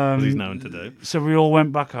 As he's known to do. So we all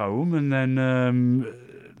went back home, and then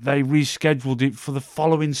they rescheduled it for the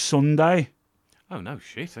following Sunday. Oh no,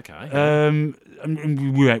 shit. Okay. And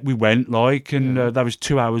we went like, and that was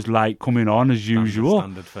 2 hours late coming on as usual.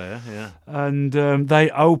 Standard fare. Yeah. And they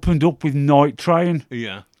opened up with Night Train,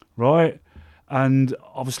 Yeah. right? And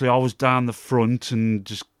obviously I was down the front and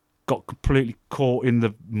just got completely caught in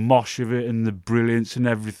the mosh of it and the brilliance and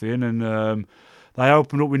everything. And they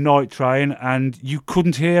opened up with Night Train, and you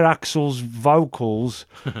couldn't hear Axel's vocals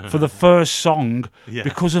for the first song Yeah.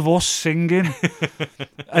 because of us singing.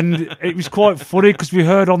 And it was quite funny because we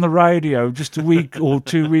heard on the radio just a week or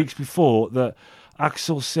 2 weeks before that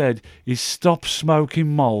Axel said he's stopped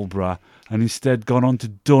smoking Marlboro and instead gone on to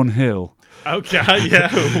Dunhill Okay.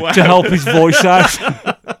 Yeah. Wow. to help his voice out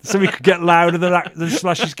so he could get louder than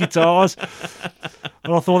Slash's guitars.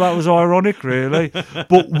 And I thought that was ironic, really.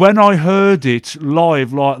 But when I heard it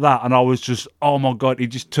live like that, and I was just, oh my God, it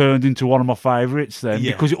just turned into one of my favourites then,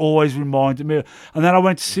 Yeah. because it always reminded me. And then I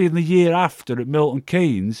went to see him the year after at Milton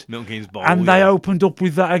Keynes, Milton Keynes Bowl. and they opened up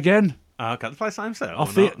with that again. Okay, they play the same set. I or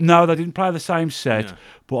think not? no, they didn't play the same set, Yeah.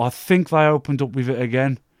 but I think they opened up with it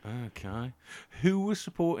again. Okay. Who was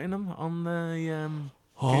supporting them on the?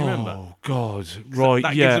 Can you remember? Oh God, right,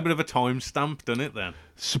 That yeah. gives a bit of a time stamp, doesn't it? Then.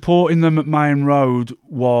 Supporting them at Main Road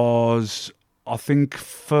was, I think,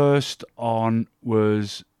 first on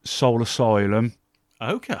was Soul Asylum.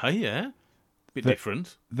 Okay. Yeah. Bit The-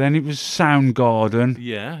 different. Then it was Soundgarden,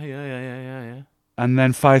 Yeah. and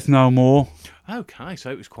then Faith No More. Okay, so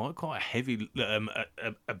it was quite a heavy,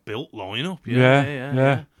 a built lineup.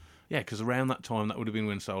 Yeah. Yeah, because around that time, that would have been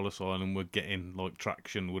when Soul Asylum were getting like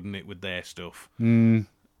traction, wouldn't it, with their stuff?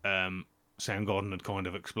 Soundgarden had kind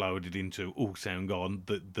of exploded into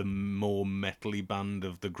Soundgarden, the more metally band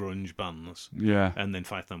of the grunge bands. Yeah. And then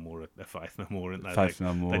Faith No More, Faith No More, aren't they? Faith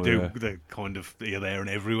No More, They do yeah. the kind of here, there, and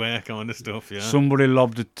everywhere kind of stuff. Yeah. Somebody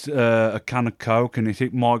lobbed a can of Coke and it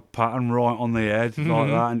hit Mike Patton right on the head like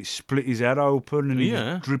that, and it split his head open, and he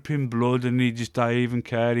Yeah. was dripping blood, and he just didn't even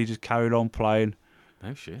care. He just carried on playing.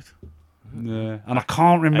 No shit. Yeah. And I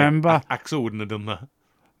can't remember. Axel wouldn't have done that.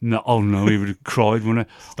 No, oh no, he would have cried, wouldn't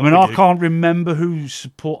he? I mean, the I gig. can't remember who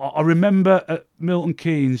support. I remember at Milton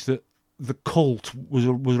Keynes that the Cult was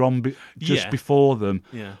on just Yeah. before them,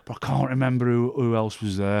 Yeah. but I can't remember who else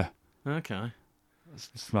was there. Okay.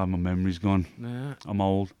 That's why my memory's gone. Yeah. I'm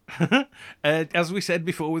old. As we said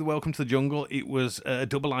before with Welcome to the Jungle, it was a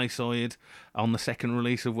double A-side on the second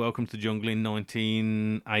release of Welcome to the Jungle in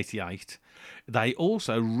 1988. They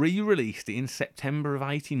also re-released it in September of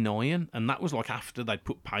 89, and that was like after they'd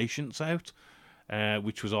put Patience out,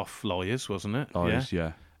 which was off Liars, wasn't it? Oh, yes,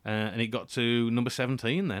 yeah. And it got to number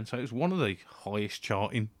 17 then, so it was one of the highest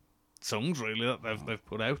charting songs really that they've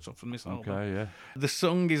put out from this album. Okay, yeah. The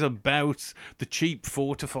song is about the cheap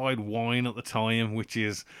fortified wine at the time, which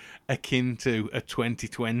is akin to a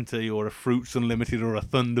 2020 or a Fruits Unlimited or a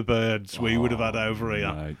Thunderbirds we would have had over here.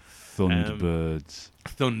 Right. Thunderbirds.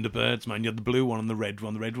 Thunderbirds, man. You had the blue one and the red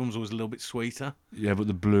one. The red one was always a little bit sweeter. Yeah, but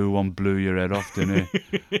the blue one blew your head off, didn't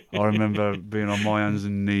it? I remember being on my hands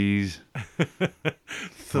and knees,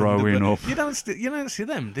 throwing Thunderbird. up. You don't see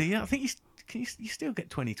them, do you? I think you still get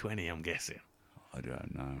 2020, I'm guessing. I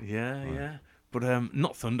don't know. Yeah. But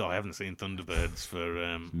not Thunder. I haven't seen Thunderbirds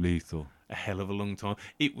for Lethal. a hell of a long time.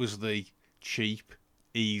 It was the cheap,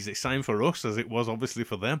 easy. Same for us as it was obviously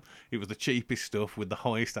for them. It was the cheapest stuff with the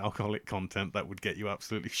highest alcoholic content that would get you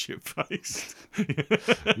absolutely shit-faced.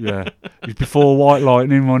 Yeah. It was before White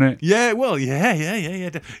Lightning, wasn't it? Yeah, well, yeah.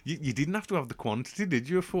 You didn't have to have the quantity, did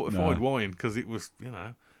you, of fortified No. wine? Because it was,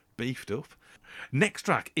 beefed up. Next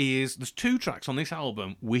track there's 2 tracks on this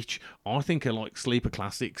album which I think are like sleeper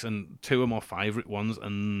classics and 2 of my favourite ones,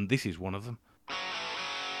 and this is one of them.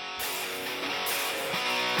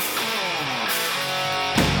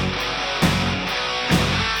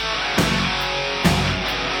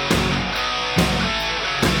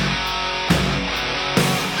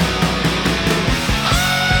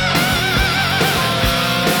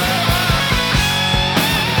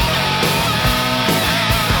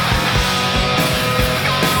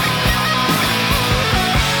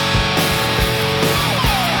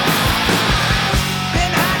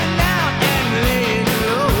 Been hiding out and laying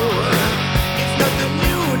low. It's nothing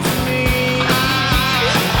new to me.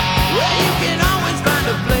 Well, you can always find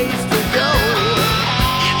a place to go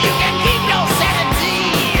if you can keep your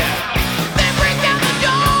sanity. They break down the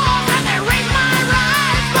doors and they rape my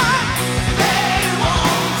rights, but they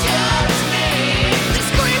won't touch me. They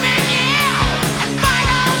scream and yell and fight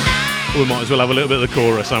all night. We might as well have a little bit of the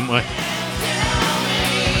chorus, haven't we? Tell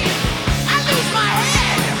me, I lose my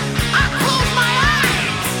head, I close my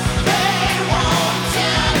eyes. They won't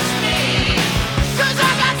touch me, 'cause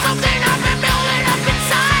I got something I've been building up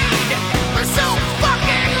inside for so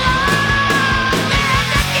fucking long. They have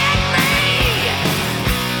to get me,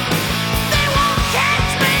 they won't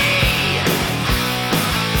catch me.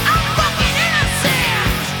 I'm fucking innocent.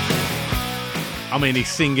 I mean, he's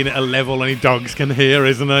singing at a level only dogs can hear,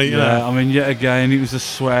 isn't he? You Yeah, know? I mean, yet again, it was the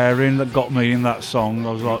swearing that got me in that song.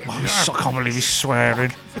 I was like, I can't believe he's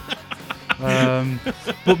swearing.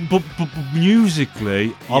 But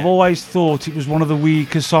musically, I've always thought it was one of the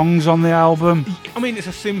weaker songs on the album. I mean, it's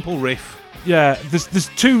a simple riff. Yeah, there's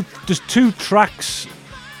two tracks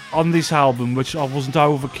on this album which I wasn't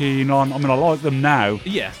over keen on. I mean, I like them now.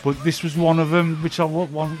 Yeah. But this was one of them which I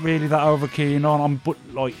wasn't really that over keen on. But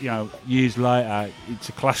like, you know, years later, it's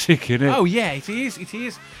a classic, isn't it? Oh yeah, it is. It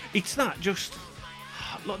is. It's that just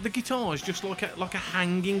like the guitar is just like a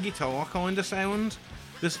hanging guitar kind of sound.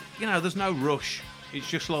 There's no rush. It's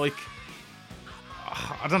just like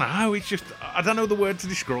I don't know. It's just I don't know the word to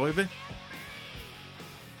describe it.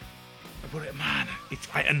 But man, it's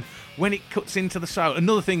and when it cuts into the solo.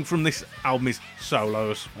 Another thing from this album is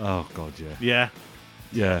solos. Oh God, yeah, Yeah,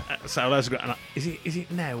 yeah. solos are great. And is it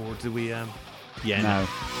now or do we? Yeah, No.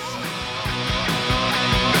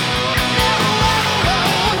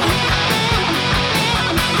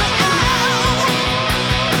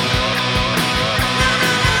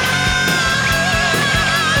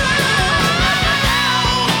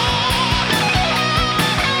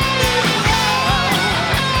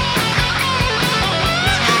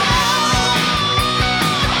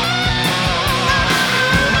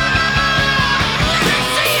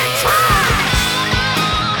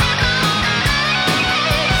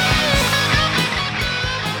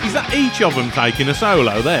 Is that each of them taking a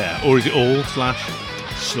solo there, or is it all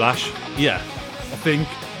slash? Yeah, I think.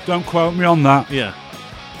 Don't quote me on that. yeah.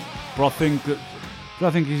 But I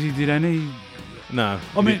think he did any. No,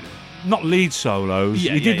 I mean, not lead solos.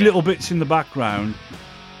 Yeah, he did yeah. little bits in the background.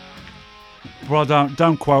 But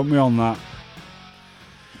don't quote me on that.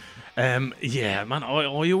 yeah, man. I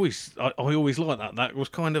always like that. That was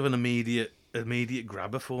kind of an immediate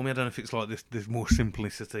grabber for me. I don't know if it's like this. There's more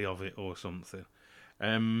simplicity of it or something.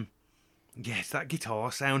 Yes, that guitar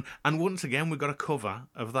sound. And once again, we've got a cover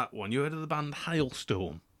of that one. You heard of the band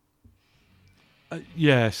Hailstorm?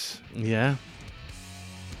 Yes. Yeah.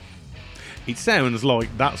 It sounds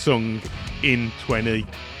like that song in 20,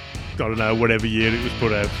 I don't know, whatever year it was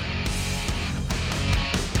put out.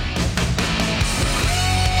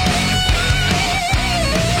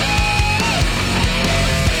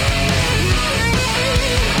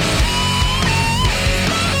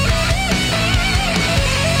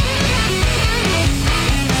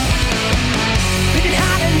 Been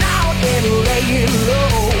hiding out and laying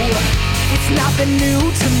low. It's nothing new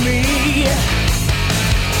to me.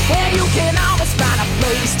 And you can always find a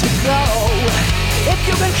place to go if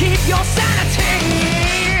you can keep your sanity.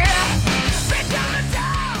 Been down the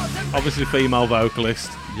towns and Obviously, female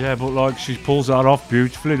vocalist. Yeah, but like she pulls that off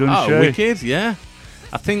beautifully, doesn't Oh, she? wicked, yeah.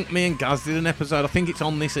 I think me and Gaz did an episode. I think it's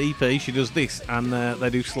on this EP. She does this, and they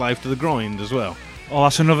do Slave to the Grind as well. Oh,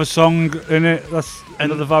 that's another song in it. That's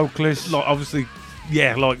another vocalist. Like, obviously,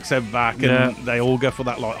 yeah, like Seb Back, and Yeah. they all go for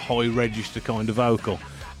that like high register kind of vocal.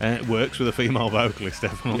 It works with a female vocalist,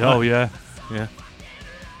 definitely. Oh yeah. yeah.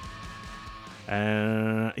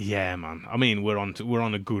 Yeah, man. I mean, we're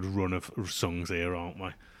on a good run of songs here, aren't we?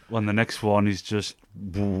 Well, the next one is just.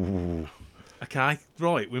 Ooh. Okay,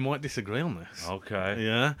 right. We might disagree on this. Okay.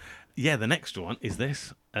 Yeah, yeah. The next one is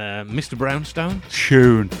this, Mr. Brownstone.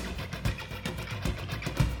 Tune.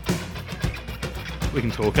 We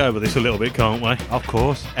can talk over this a little bit, can't we? Of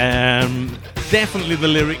course. Definitely the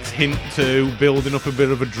lyrics hint to building up a bit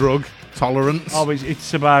of a drug tolerance. Oh,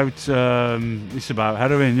 it's about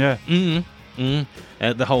heroin, yeah.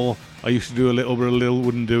 The whole, I used to do a little, but a little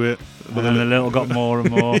wouldn't do it. But then the little got more and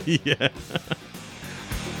more. Yeah.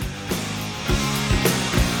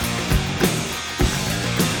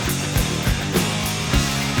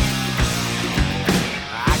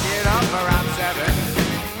 I get up around 7,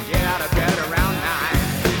 get out of bed around 9,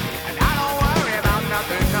 and I don't worry about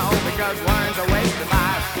nothing, no, because worrying's a waste of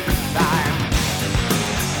my time.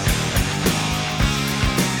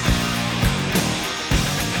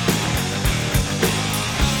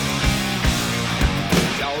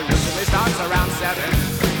 Show usually starts around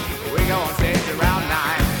 7, we go on stage around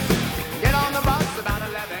 9, get on the bus about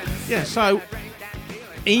 11. Yeah, so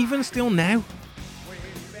even still now,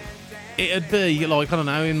 it'd be like, I don't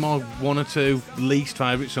know, in my one or two least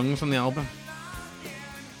favourite songs on the album.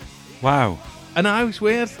 Wow. I know, it's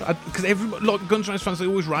weird. Because everybody, like Guns N' Roses fans, they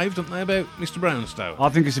always raved, don't they, about Mr. Brownstone? I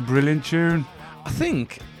think it's a brilliant tune. I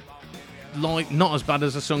think, like, not as bad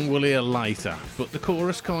as a song we'll hear later, but the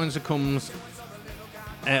chorus kind of comes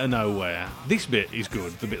out of nowhere. This bit is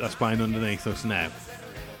good, the bit that's playing underneath us now.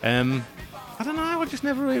 I don't know, I just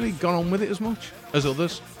never really got on with it as much as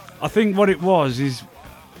others. I think what it was is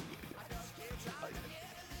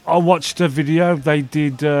I watched a video they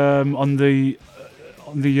did on the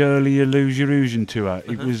early Illusion tour.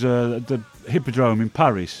 It was the Hippodrome in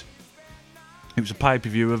Paris. It was a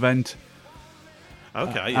pay-per-view event.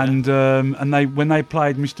 Okay, yeah. And they when they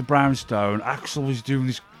played Mr. Brownstone, Axl was doing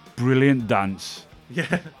this brilliant dance.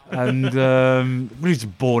 Yeah. And he's a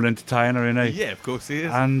born entertainer, isn't he? Yeah, of course he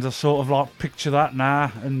is. And I sort of like picture that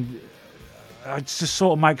now, and it just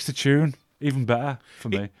sort of makes the tune even better for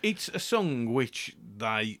me. It's a song which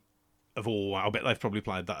they have all. I bet they've probably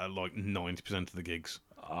played that at like 90% of the gigs.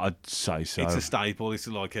 I'd say so. It's a staple. It's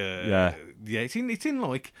like a yeah. It's in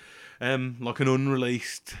like an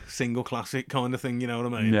unreleased single classic kind of thing. You know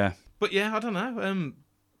what I mean? Yeah. But yeah, I don't know.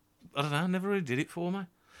 Never really did it for me.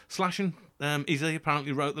 Slash and Izzy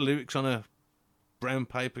apparently wrote the lyrics on a brown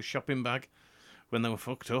paper shopping bag when they were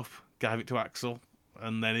fucked up. Gave it to Axl,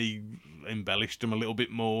 and then he embellished them a little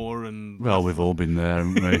bit more. And Well, we've all been there,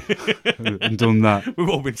 haven't we? And done that. we've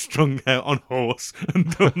all been strung out on horse and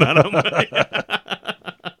done that, haven't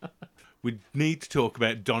we? We need to talk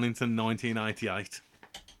about Donington 1988.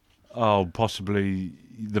 Oh, possibly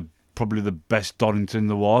probably the best Donington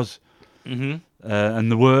there was, and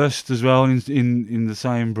the worst as well in the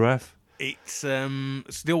same breath. It's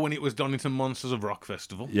still when it was Donington Monsters of Rock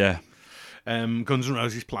Festival. Yeah. Guns N'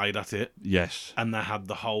 Roses played at it, Yes. and they had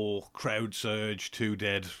the whole crowd surge, 2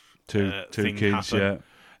 dead, Two thing kids. happen.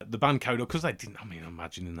 Yeah. The band code up because they didn't. I mean,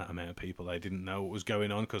 imagining that amount of people, they didn't know what was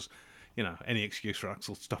going on because, you know, any excuse for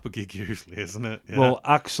Axl to stop a gig usually, isn't it? You know? Well,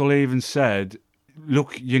 Axl even said,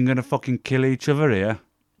 "Look, you're gonna fucking kill each other here.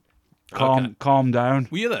 Calm down."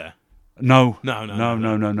 Were you there? No.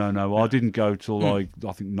 No. I didn't go till like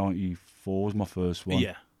I think 94 was my first one.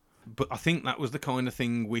 Yeah, but I think that was the kind of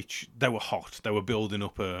thing which they were hot. They were building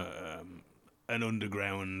up an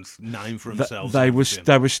underground name for themselves. They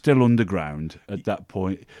were still underground at that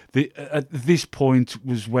point. At this point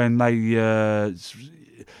was when they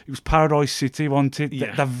it was Paradise City, wasn't it?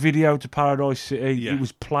 Yeah. The video to Paradise City. Yeah. It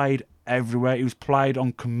was played everywhere. It was played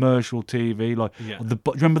on commercial TV. Like Yeah.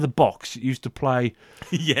 remember the box? It used to play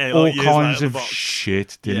yeah, all like years kinds later, of the box.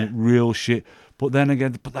 shit, didn't Yeah. it? Real shit. But then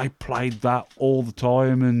again, they played that all the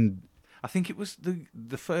time, and I think it was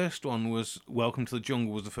the first one was Welcome to the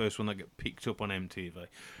Jungle was the first one that got picked up on MTV.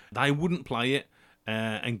 They wouldn't play it,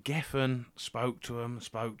 and Geffen spoke to them,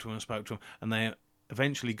 and they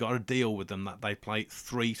eventually got a deal with them that they played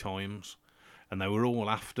 3 times, and they were all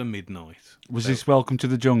after midnight. was this Welcome to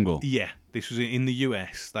the Jungle? Yeah, this was in the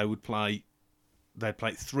US. They'd play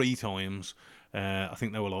 3 times. I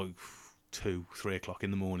think they were like 2, 3 o'clock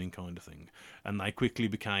in the morning kind of thing, and they quickly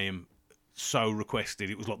became so requested.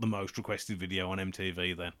 It was like the most requested video on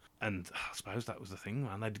MTV then, and I suppose that was the thing,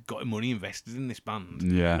 man. They'd got money invested in this band,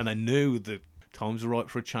 Yeah. and they knew that times were right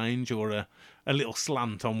for a change or a little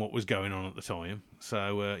slant on what was going on at the time.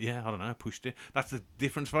 So yeah, I don't know, pushed it. That's the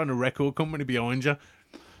difference for having a record company behind you.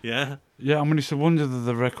 Yeah, Yeah, I mean, it's a wonder that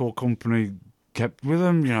the record company kept with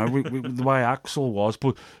them, you know, with the way Axl was.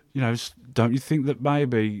 But, you know, don't you think that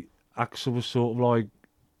maybe Axl was sort of like,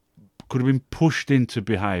 could have been pushed into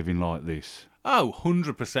behaving like this? oh,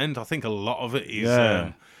 100%. I think a lot of it is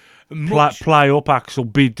Yeah. much, Play up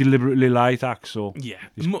Axl, be deliberately late Axl. yeah,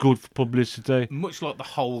 It's good for publicity. much like the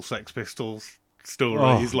whole Sex Pistols story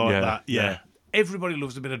Oh, is like yeah, that. Yeah. everybody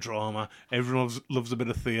loves a bit of drama. Everyone loves a bit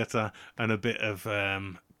of theatre and a bit of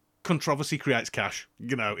controversy creates cash.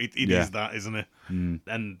 You know, it Yeah. is that, isn't it?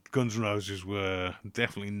 And Guns N' Roses were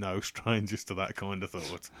definitely no strangers to that kind of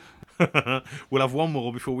thought. We'll have one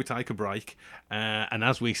more before we take a break. And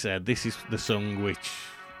as we said, this is the song which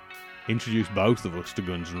introduced both of us to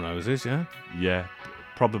Guns N' Roses, yeah? Yeah.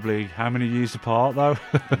 Probably how many years apart, though?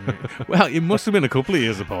 Well, it must have been a couple of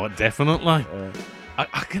years apart, definitely. I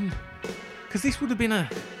can... Because this would have been I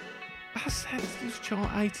said this was chart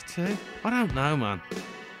 82. I don't know, man.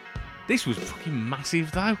 This was fucking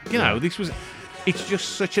massive, though. You know, it's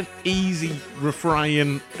just such an easy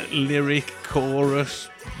refrain, lyric, chorus,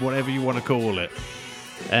 whatever you want to call it.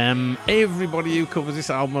 Everybody who covers this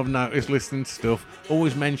album, I've noticed listening to stuff,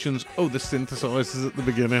 always mentions, the synthesizers at the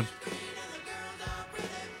beginning.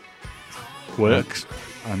 Works.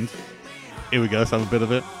 And Here we go, let's have a bit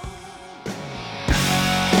of it.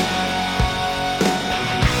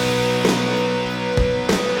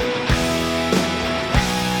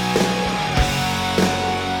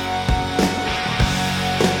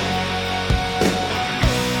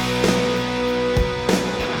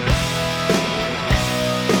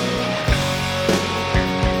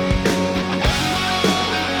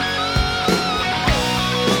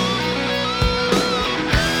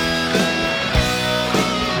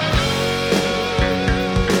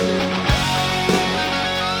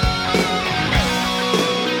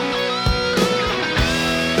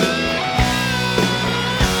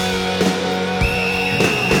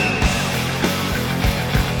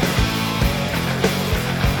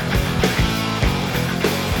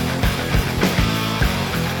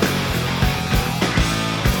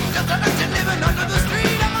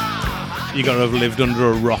 You got to have lived under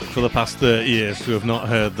a rock for the past 30 years to have not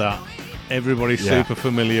heard that. Everybody's Yeah. super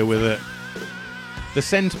familiar with it. The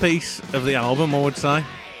centerpiece of the album, I would say.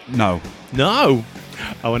 no. No!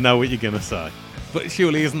 Oh, I know what you're going to say. But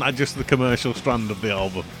surely isn't that just the commercial strand of the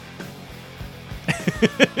album?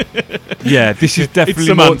 Yeah, this is definitely It's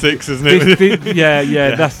semantics, isn't it?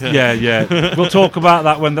 Yeah. We'll talk about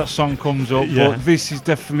that when that song comes up. Yeah. But this is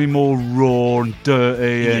definitely more raw and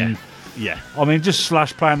dirty, and Yeah. I mean, just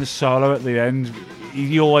Slash playing the solo at the end.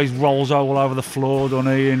 He always rolls all over the floor,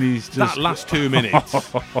 doesn't he? And he's just That last 2 minutes.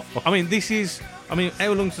 I mean, this is... I mean,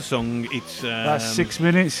 how long's the song? It's... that's 6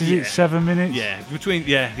 minutes, is yeah. it? 7 minutes?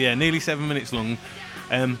 Yeah, nearly 7 minutes long.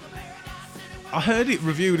 I heard it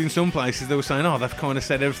reviewed in some places. They were saying, they've kind of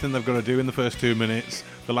said everything they've got to do in the first 2 minutes.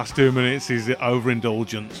 The last 2 minutes is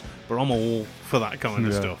overindulgence. But I'm all for that kind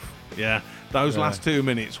of Yeah. stuff. Yeah, those last 2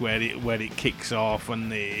 minutes where it kicks off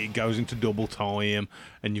and it goes into double time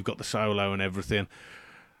and you've got the solo and everything.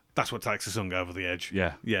 That's what takes the song over the edge.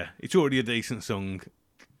 Yeah. Yeah, it's already a decent song.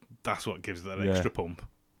 That's what gives it that Yeah. extra pump.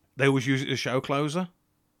 They always use it as a show closer.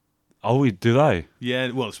 Oh, do they?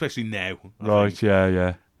 Yeah, well, especially now. I Right, think.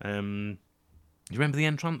 yeah. Do you remember the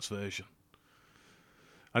entrance version?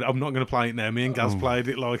 I'm not going to play it now. Me and Gaz played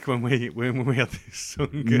it like when we had this song.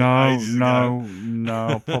 ages ago.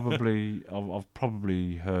 No. Probably, I've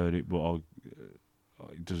probably heard it, but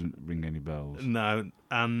it doesn't ring any bells. No,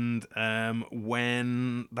 and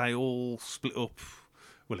when they all split up,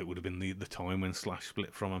 well, it would have been the time when Slash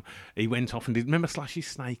split from him. He went off and did. Remember Slash's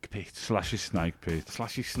Snake Pit? Slash's Snake Pit.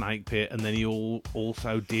 Slash's Snake Pit, and then he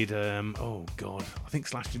also did. Oh God, I think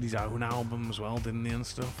Slash did his own album as well, didn't he, and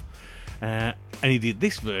stuff. And he did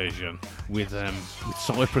this version with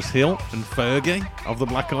Cypress Hill and Fergie of the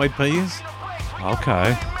Black Eyed Peas.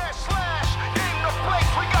 Okay.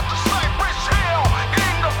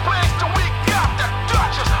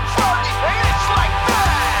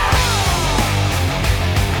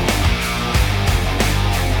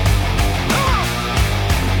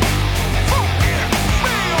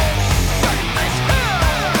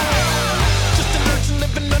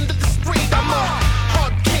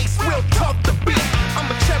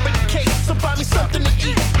 Something to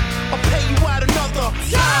eat. I'll pay you out another.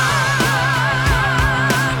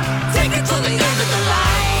 Take it to the end of the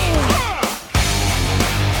line.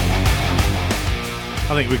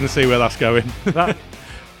 I think we can see where that's going.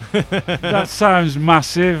 That sounds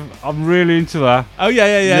massive. I'm really into that. Oh yeah,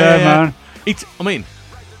 man. It's. I mean,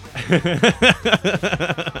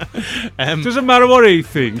 Doesn't matter what he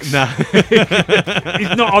thinks. no.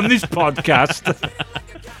 He's not on this podcast.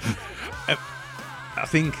 I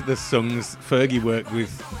think the songs Fergie worked with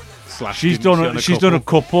Slash. She's didn't she, done. on She's done a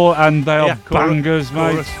couple, and they are Yeah, chorus- bangers,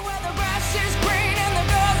 mate. chorus. The grass is green and the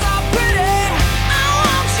girls are pretty. I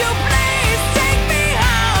want you, please take me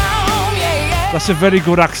home. Yeah. That's a very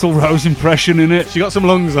good Axl Rose impression, in it, She got some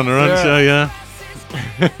lungs on her, hasn't she?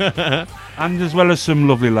 Yeah. and as well as some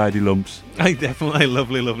lovely lady lumps. Hey, definitely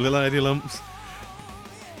lovely lady lumps.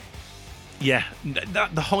 Yeah,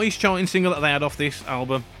 the highest charting single that they had off this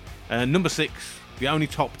album, number 6, the only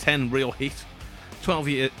top 10 real hit, 12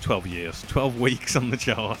 weeks on the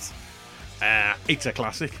chart. It's a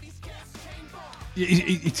classic.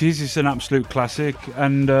 It is. It's an absolute classic.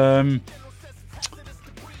 And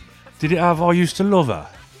did it have "I Used to Love Her"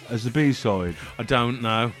 as the B-side? I don't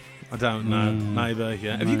know. Maybe,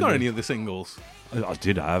 yeah. Have you got any of the singles? I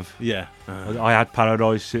did have. Yeah. I had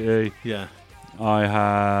 "Paradise City." Yeah. I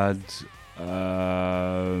had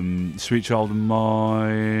 "Sweet Child of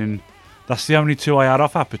Mine." That's the only 2 I had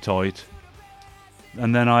off Appetite.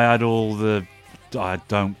 And then I had I had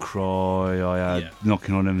 "Don't Cry." I had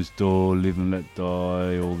 "Knocking on Heaven's Door," "Live and Let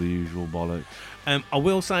Die," all the usual bollocks. I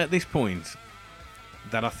will say at this point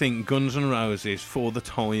that I think Guns N' Roses, for the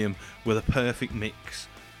time, were the perfect mix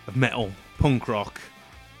of metal, punk rock,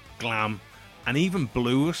 glam, and even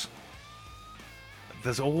blues.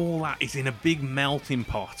 There's all that. It's in a big melting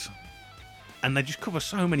pot. And they just cover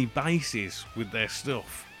so many bases with their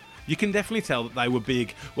stuff. You can definitely tell that they were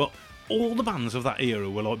big. Well, all the bands of that era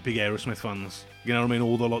were like big Aerosmith fans. You know what I mean?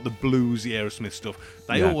 All the like the bluesy Aerosmith stuff.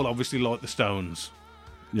 They all obviously like the Stones.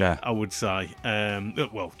 Yeah. I would say.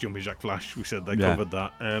 Well, Jumping Jack Flash, we said they covered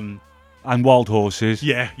that. And Wild Horses.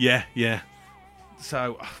 Yeah.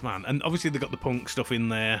 So, man, and obviously they got the punk stuff in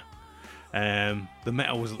there. The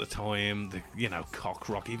metal was at the time, cock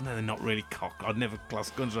rock, even though they're not really cock. I'd never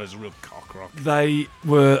class Guns N' Roses as real cock rock. They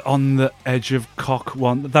were on the edge of cock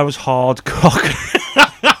one. That was hard cock.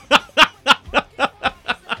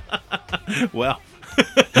 Well,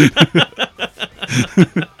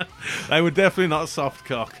 they were definitely not soft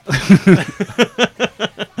cock.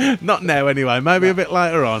 Not now, anyway. Maybe a bit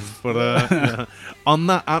later on. But on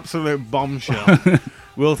that absolute bombshell,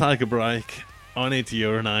 we'll take a break. I need to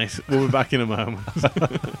urinate. We'll be back in a moment. Take me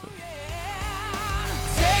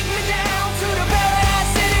down to the paradise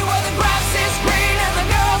city where the grass is green and the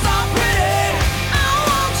girls are pretty. I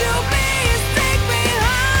want you, please take me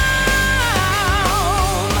home.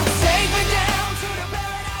 Take me down to the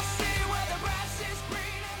paradise city where the grass is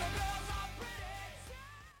green and the girls are pretty.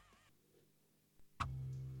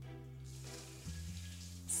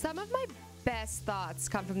 Some of my best thoughts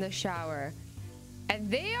come from the shower. And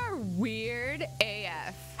they are weird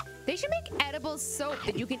AF. They should make edible soap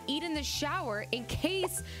that you can eat in the shower in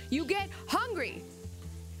case you get hungry.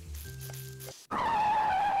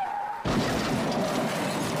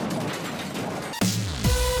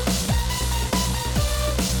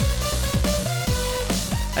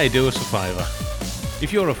 Hey, do us a favour.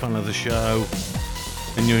 If you're a fan of the show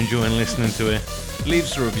and you're enjoying listening to it, leave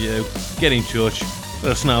us a review, get in touch,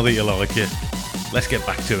 let us know that you like it. Let's get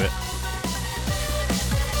back to it.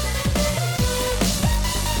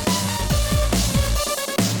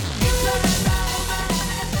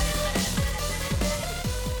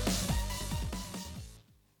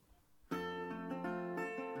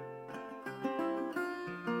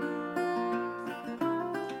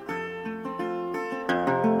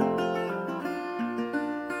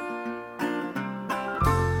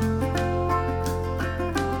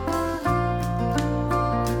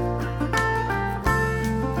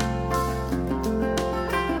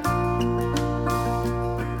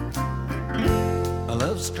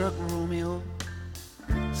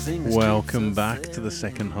 Welcome back to the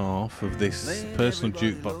second half of this Personal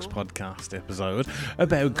Jukebox podcast episode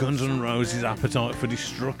about Guns N' Roses' Appetite for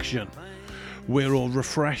Destruction. We're all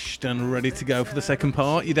refreshed and ready to go for the second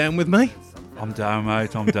part. You down with me? I'm down,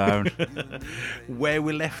 mate. I'm down. Where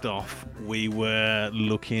we left off, we were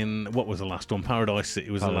looking... What was the last one? Paradise City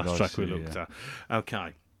was the last track we looked at.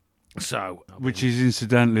 Okay. So... Which is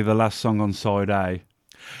incidentally the last song on side A.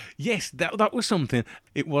 Yes, that was something.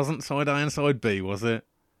 It wasn't side A and side B, was it?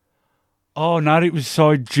 Oh, no, it was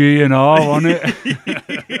side G and R, wasn't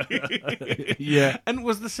it? Yeah. And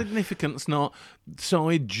was the significance not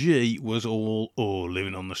side G was all,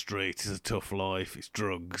 living on the streets is a tough life, it's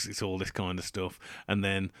drugs, it's all this kind of stuff. And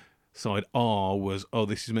then side R was,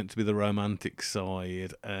 this is meant to be the romantic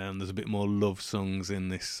side, and there's a bit more love songs in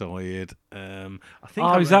this side. I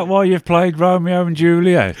think. Is that why you've played Romeo and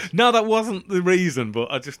Juliet? No, that wasn't the reason, but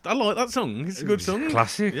I like that song. It's a good song.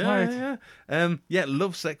 Classic, mate. Yeah.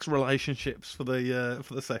 Love, sex, relationships for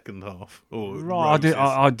the second half. Right,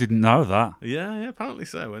 I didn't know that. Yeah, apparently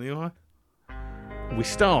so. Anyway, we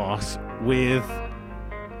start with.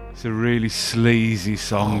 It's a really sleazy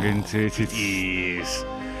song, isn't it? It is.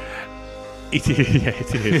 It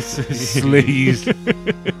is. It's a sleaze.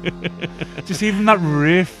 Just even that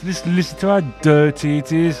riff, just listen to how dirty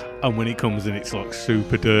it is. And when it comes in, it's like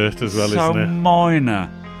super dirt as well, so isn't it?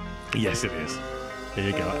 Minor. Yes, it is. Here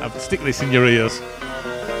you go. Stick this in your ears.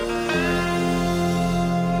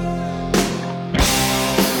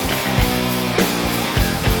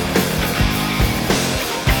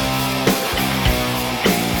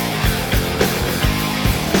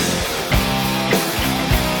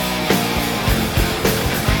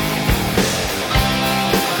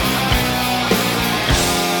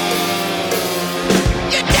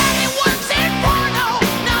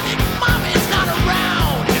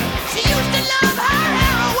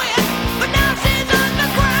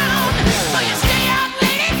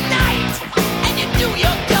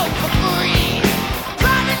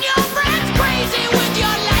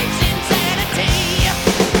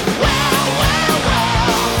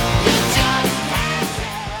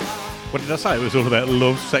 Did I say it was all about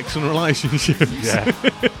love, sex, and relationships?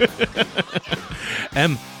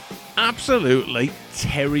 Yeah. Absolutely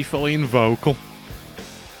terrifying vocal.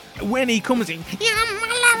 When he comes in, it's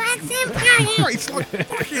like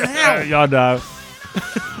fucking hell. Yeah, I know.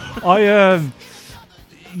 I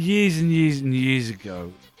years and years and years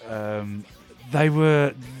ago, they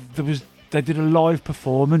did a live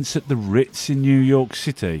performance at the Ritz in New York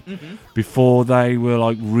City before they were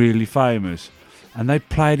like really famous, and they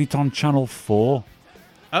played it on Channel 4,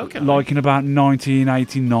 Okay. like in about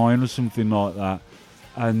 1989 or something like that,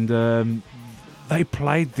 and they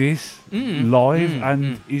played this live,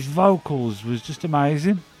 and his vocals was just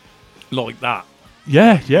amazing. Like that.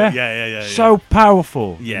 Yeah. Yeah. So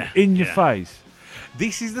powerful. Yeah, In your yeah. face.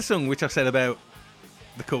 This is the song which I said about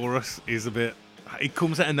the chorus is a bit. It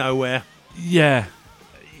comes out of nowhere. Yeah.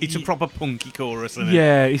 It's a proper punky chorus, isn't it?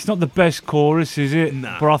 Yeah, it's not the best chorus, is it?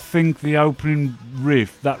 Nah. But I think the opening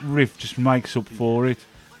riff, that riff just makes up for it.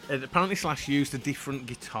 Apparently Slash used a different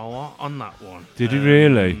guitar on that one. Did he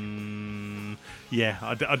really? Yeah,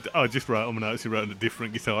 I just wrote on my notes. He wrote a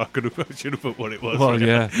different guitar. I should have put what it was. Well,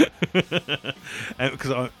 yeah.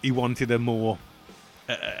 Because he wanted a more,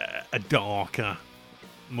 a darker,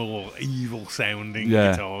 more evil sounding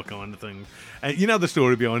Yeah. guitar kind of thing. You know the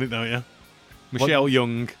story behind it, don't you? Michelle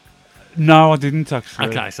Young. No, I didn't actually.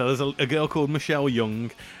 Okay, so there's a girl called Michelle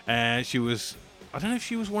Young. She was, I don't know if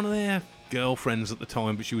she was one of their girlfriends at the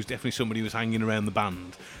time, but she was definitely somebody who was hanging around the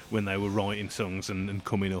band when they were writing songs and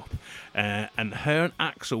coming up. And her and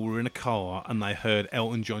Axel were in a car and they heard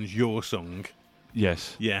Elton John's Your Song.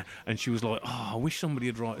 Yes. Yeah, and she was like, "Oh, I wish somebody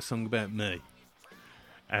would write a song about me."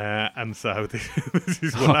 And so this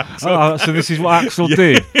is what Axel. So this is what Axel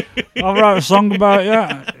did. I wrote a song about you.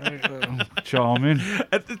 Charming.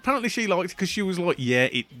 Apparently she liked it because she was like, "Yeah,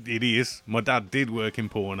 it is. My dad did work in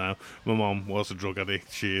porno. My mum was a drug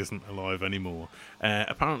addict. She isn't alive anymore."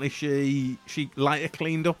 Apparently she later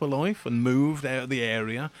cleaned up her life and moved out of the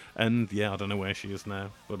area. And yeah, I don't know where she is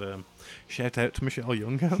now. But shout out to Michelle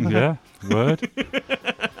Young out there. Yeah, word.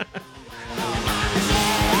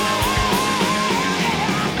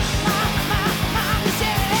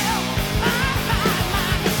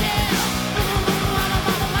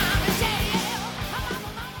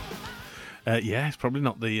 Yeah, it's probably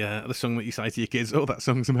not the song that you say to your kids, "Oh, that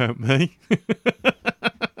song's about me."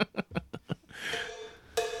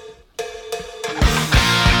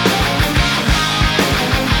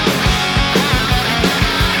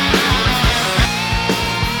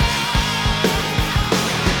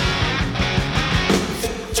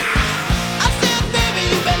 I said, baby,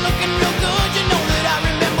 you've been looking real good. You know that I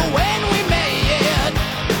remember when we met.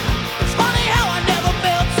 It's funny how I never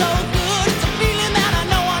felt so good. It's a feeling that I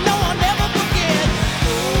know I'll never forget.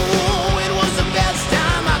 Oh, it was the best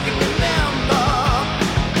time I can remember.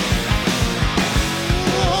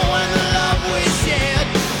 Oh, and the love we shared,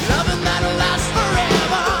 loving that'll last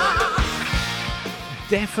forever.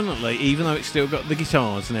 Definitely, even though it's still got the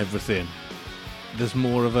guitars and everything, there's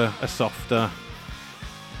more of a softer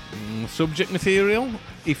subject material,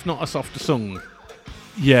 if not a softer song.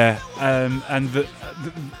 Yeah, and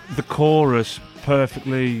the chorus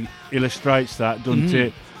perfectly illustrates that, doesn't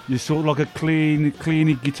it? You sort of like a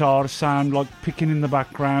clean guitar sound, like picking in the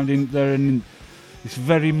background in there, and it's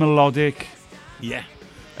very melodic. Yeah.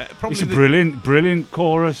 Probably It's a brilliant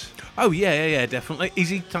chorus. Oh, yeah, definitely.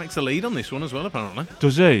 Izzy takes the lead on this one as well, apparently.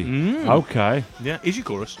 Does he? Okay. Yeah, Izzy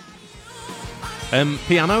chorus.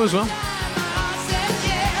 Piano as well. I said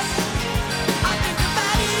yes. I think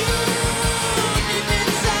about you deep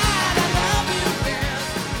inside. I love you best.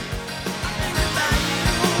 I think about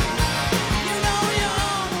you. You know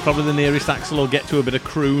you're Probably the nearest Axel will get to a bit of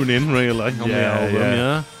crooning, really, on the Yeah, album, yeah.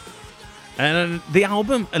 yeah. And the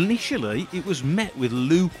album, initially, it was met with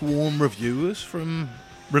lukewarm reviewers from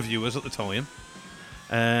reviewers at the time.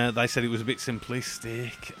 They said it was a bit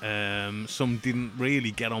simplistic. Some didn't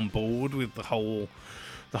really get on board with the whole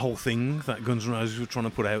thing that Guns N' Roses were trying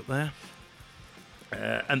to put out there.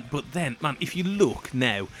 But then, man, if you look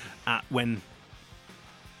now at when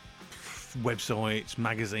websites,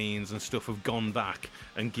 magazines, and stuff have gone back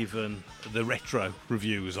and given the retro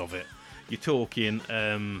reviews of it, you're talking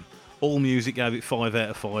AllMusic gave it 5 out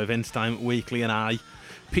of 5, Entertainment Weekly an A.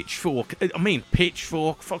 Pitchfork,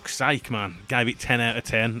 fuck's sake, man, gave it 10 out of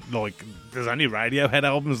 10. Like, there's only Radiohead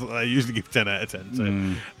albums that they usually give 10 out of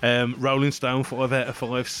 10 to. Rolling Stone, 5 out of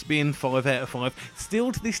 5. Spin, 5 out of 5.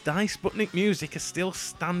 Still to this day, Sputnik Music is still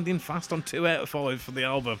standing fast on 2 out of 5 for the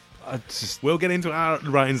album. I just We'll get into our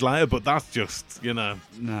ratings later, but that's just, no.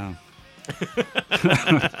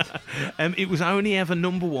 It was only ever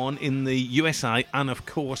number 1 in the USA and, of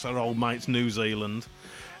course, our old mates New Zealand.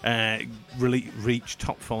 Reached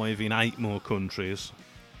top 5 in 8 more countries.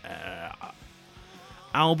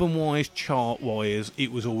 Album-wise, chart-wise,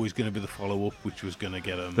 it was always going to be the follow-up, which was going to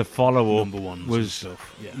get them The follow-up number ones was, and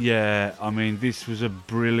stuff. yeah, I mean, this was a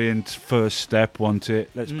brilliant first step, wasn't it?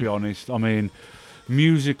 Let's be honest. I mean,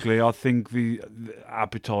 musically, I think the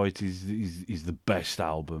Appetite is the best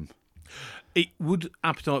album. It would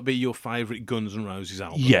Appetite be your favourite Guns N' Roses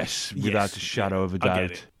album? Yes, without Yes, a shadow of a I get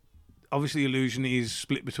doubt. it. Obviously, Illusion is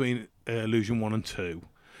split between Illusion 1 and 2,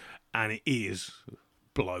 and it is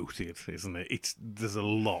bloated, isn't it? There's a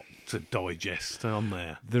lot to digest on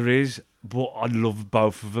there. There is, but I love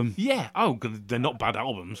both of them. Yeah. Oh, 'cause they're not bad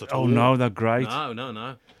albums at all. Oh no, they're great.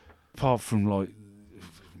 No. Apart from like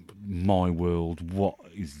My World, what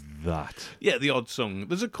is that? Yeah, the odd song.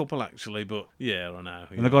 There's a couple actually, but yeah, I know.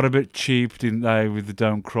 And they got a bit cheap, didn't they, with the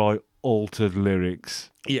Don't Cry altered lyrics.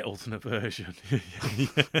 Yeah, alternate version.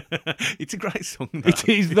 It's a great song, though. It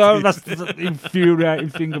is though. That's the infuriating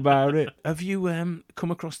thing about it. Have you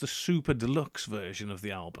come across the super deluxe version of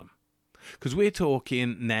the album? Because we're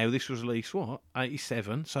talking now. This was released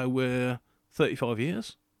 87, so we're 35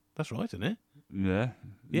 years. That's right, isn't it? Yeah.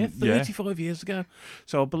 Yeah, 35 years ago.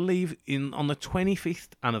 So I believe on the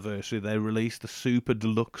 25th anniversary they released the super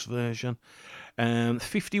deluxe version.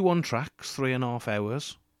 51 tracks, 3.5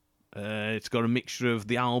 hours. It's got a mixture of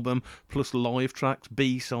the album plus live tracks,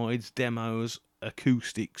 B-sides, demos,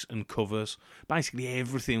 acoustics and covers. Basically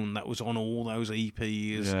everything that was on all those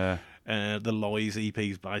EPs. Yeah. The Lies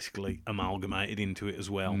EPs basically amalgamated into it as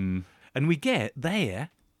well. And we get there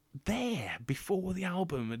before the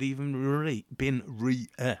album had even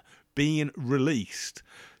been released,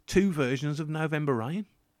 2 versions of November Rain.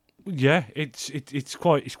 Yeah, it's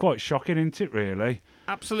quite shocking, isn't it? Really.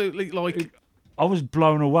 Absolutely, like. I was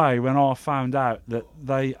blown away when I found out that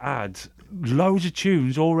they had loads of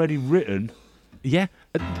tunes already written. Yeah,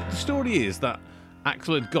 the story is that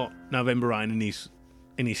Axl had got November Rain in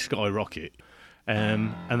his Skyrocket,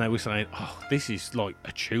 and they were saying, "Oh, this is like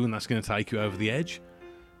a tune that's going to take you over the edge."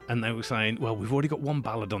 And they were saying, "Well, we've already got one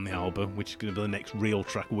ballad on the album, which is going to be the next real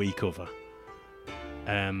track we cover."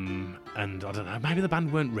 And I don't know, maybe the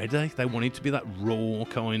band weren't ready. They wanted to be that raw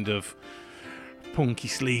kind of punky,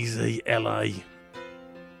 sleazy LA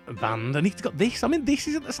band, and he's got this. I mean, this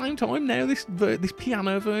is at the same time now. This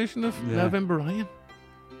piano version of November Rain.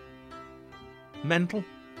 Mental.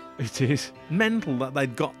 It is mental that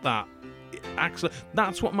they'd got that. Actually,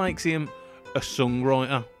 that's what makes him a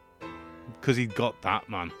songwriter, because he'd got that,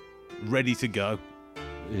 man, ready to go.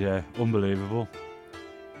 Yeah, unbelievable.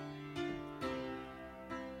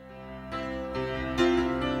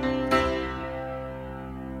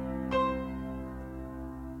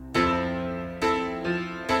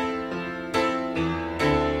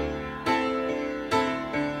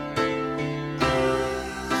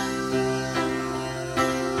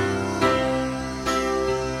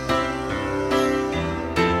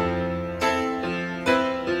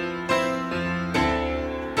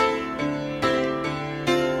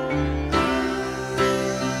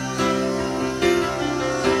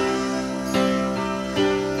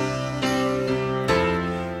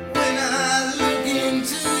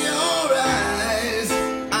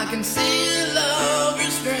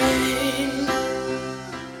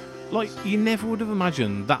 You never would have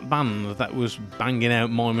imagined that band that was banging out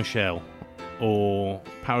My Michelle or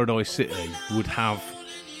Paradise City would have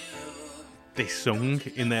this song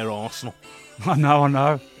in their arsenal. I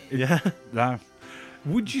know. Yeah. No.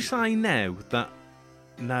 Would you say now that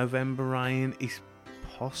November Rain is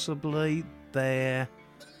possibly their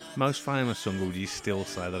most famous song, or would you still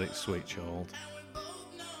say that it's Sweet Child?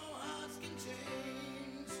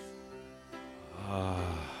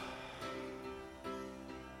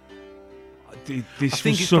 This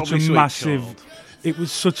was such a massive. It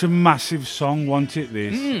was such a massive song, wasn't it?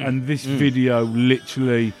 This and this video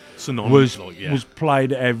literally was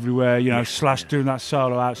played everywhere. You know, Slash doing that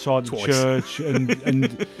solo outside the church,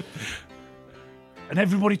 and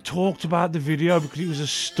everybody talked about the video because it was a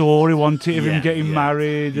story, wasn't it, of him getting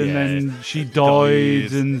married and then she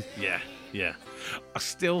died, and yeah. I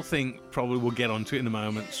still think probably we'll get onto it in a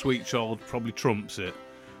moment. Sweet Child probably trumps it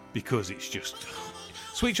because it's just.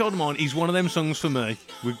 Sweet Child of Mine is one of them songs for me.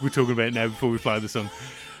 We're talking about it now before we play the song.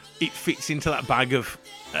 It fits into that bag of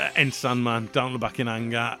Enter Sandman, Don't Look Back in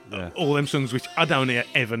Anger, all them songs which I don't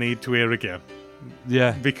ever need to hear again.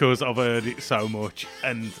 Yeah. Because I've heard it so much.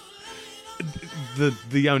 And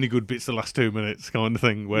the only good bit's the last 2 minutes kind of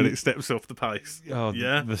thing where it steps up the pace. Oh,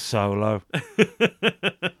 yeah. The solo.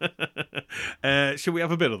 Shall we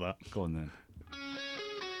have a bit of that? Go on then.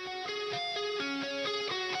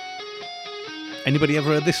 Anybody ever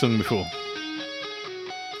heard this song before?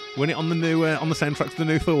 Wasn't it on the new on the soundtrack to the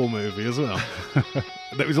new Thor movie as well?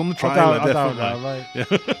 That was on the I trailer, don't definitely.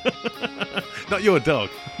 know, mate. Not your dog,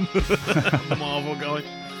 the Marvel guy.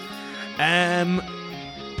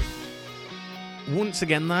 Once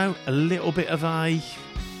again, though, a little bit of a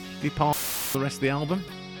depart from the rest of the album.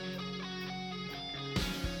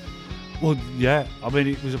 Well, yeah. I mean,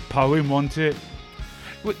 it was a poem, wasn't it?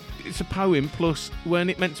 Well, it's a poem, plus weren't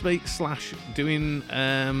it meant to be Slash doing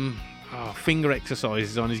finger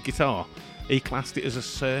exercises on his guitar? He classed it as a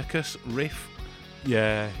circus riff,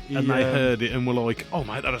 Yeah. and they heard it and were like, "Oh,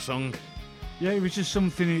 mate, that's a song." Yeah, it was just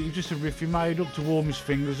something. It was just a riff he made up to warm his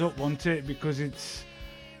fingers up, wasn't it? Because it's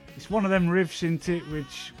one of them riffs, isn't it?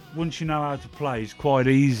 Which once you know how to play, is quite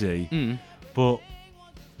easy. But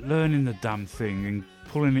learning the damn thing and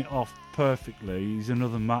pulling it off perfectly is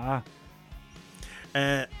another matter.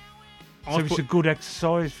 So it's a good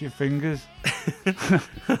exercise for your fingers.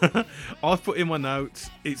 I've put in my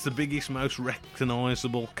notes, it's the biggest, most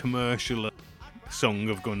recognisable commercial song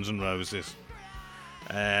of Guns N' Roses.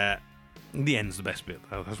 The end's the best bit,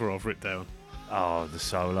 though. That's where I've written down. Oh, the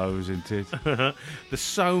solos, isn't it? There's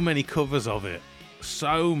so many covers of it.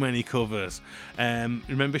 So many covers.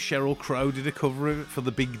 Remember Sheryl Crow did a cover of it for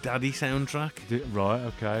the Big Daddy soundtrack? Right,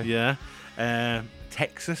 okay. Yeah.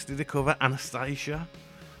 Texas did a cover, Anastasia.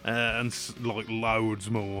 And like loads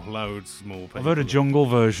more people. I've heard a jungle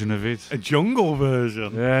version of it. A jungle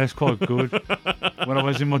version? Yeah, it's quite good. When I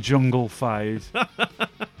was in my jungle phase.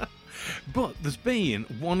 But there's been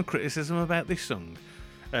one criticism about this song.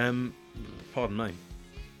 Pardon me.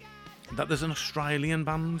 That there's an Australian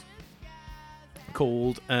band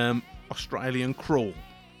called Australian Crawl.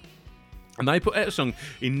 And they put out a song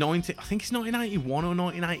in I think it's 1981 or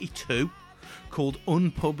 1982 called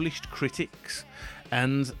Unpublished Critics.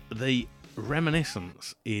 And the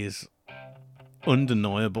reminiscence is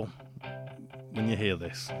undeniable when you hear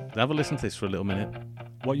this. Have a listen to this for a little minute.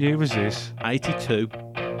 What year was this? 82,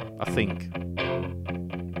 I think.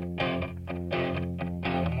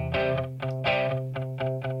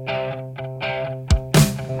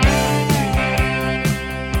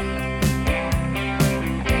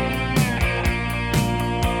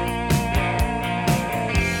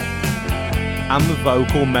 And the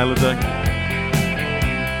vocal melody.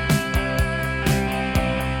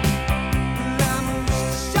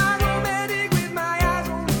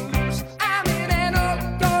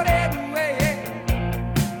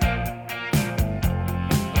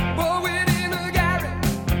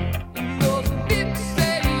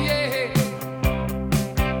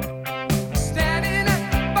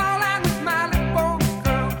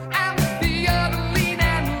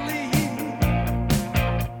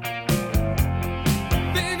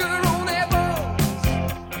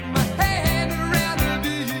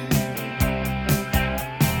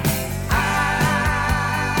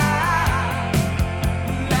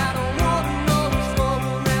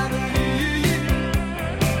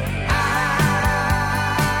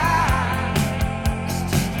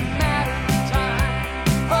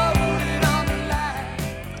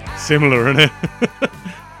 Similar, isn't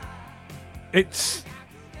it?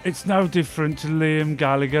 It's no different to Liam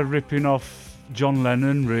Gallagher ripping off John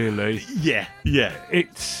Lennon, really. Yeah.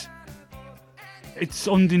 It's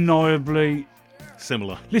undeniably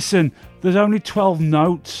Similar. Listen, there's only 12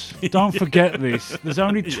 notes. Don't forget this. There's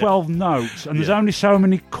only 12 notes, and there's only so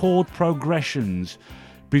many chord progressions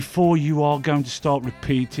before you are going to start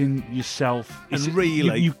repeating yourself. And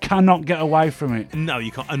really, you cannot get away from it. No,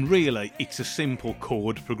 you can't. And really, it's a simple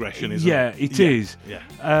chord progression, isn't it? Yeah, it is.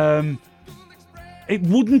 Yeah. It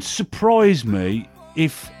wouldn't surprise me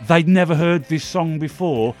if they'd never heard this song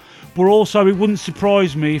before, but also it wouldn't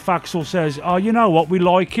surprise me if Axl says, "Oh, you know what? We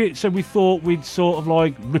like it, so we thought we'd sort of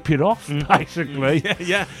like rip it off, basically."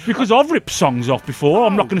 Yeah. Because I've ripped songs off before.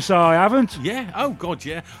 I'm not going to say I haven't. Yeah. Oh God,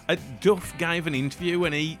 yeah. Duff gave an interview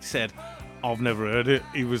and he said, "I've never heard it."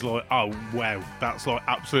 He was like, "Oh wow, that's like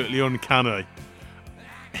absolutely uncanny."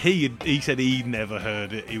 He said he'd never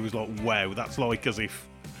heard it. He was like, "Wow, that's like as if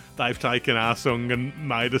they've taken our song and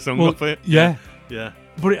made a song off it." Yeah. Yeah.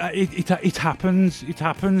 But it happens. It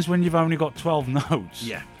happens when you've only got 12 notes.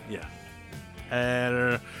 Yeah.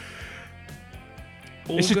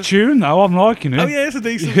 It's a tune, though. I'm liking it. Oh yeah, it's a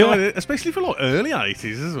decent Yeah. idea, especially for like early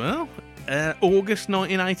 80s as well. August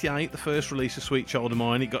 1988, the first release of Sweet Child of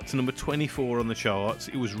Mine. It got to number 24 on the charts.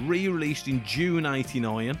 It was re-released in June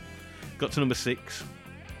 89. Got to number 6.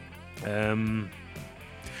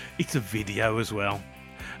 It's a video as well.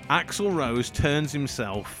 Axl Rose turns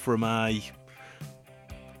himself from a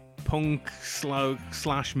punk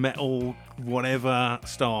slash metal whatever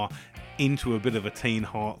star into a bit of a teen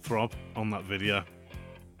heartthrob on that video.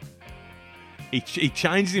 He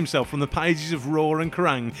changes himself from the pages of Raw and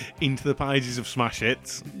Kerrang into the pages of Smash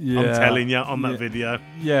Hits. Yeah. I'm telling you, on that video.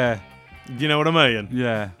 Yeah, You know what I mean?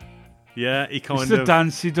 yeah. Yeah, he It's kind the of...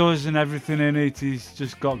 dance he does and everything in it. He's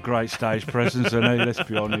just got great stage presence, hasn't he? Let's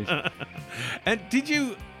be honest. And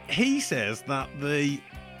he says that the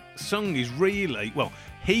song is really... Well,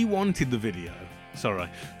 he wanted the video,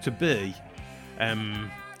 to be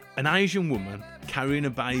an Asian woman carrying a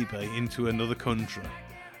baby into another country,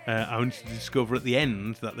 only to discover at the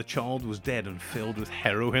end that the child was dead and filled with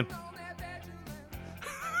heroin.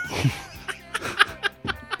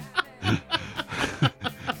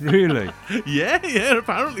 Really? Yeah,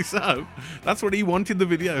 apparently so. That's what he wanted the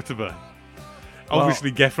video to be.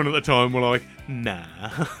 Obviously, Geffen at the time were like, nah.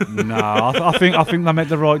 No, I think they made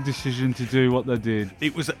the right decision to do what they did.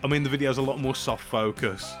 It was, I mean, the video's a lot more soft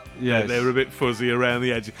focus. Yes. They were a bit fuzzy around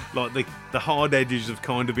the edges. Like, the hard edges have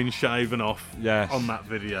kind of been shaven off Yes. on that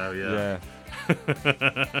video, yeah.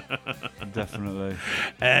 Definitely.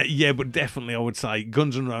 Yeah, but definitely I would say,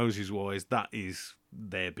 Guns N' Roses wise, that is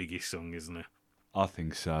their biggest song, isn't it? I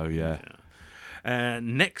think so, yeah.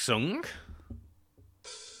 Next song.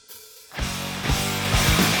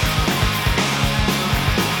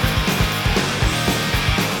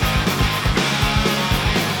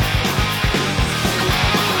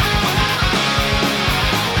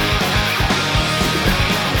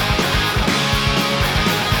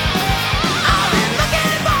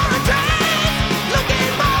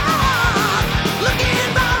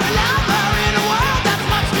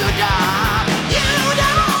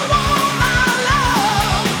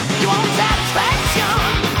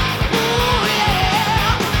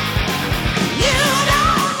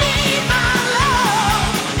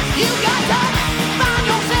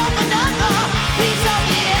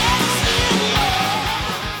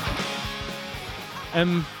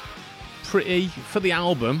 Pretty for the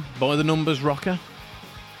album by the Numbers rocker.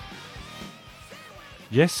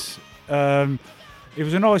 Yes. It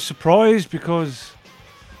was a nice surprise because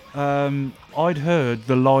I'd heard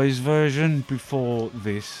the Lies version before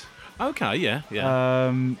this. Okay, yeah.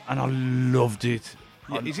 And I loved it.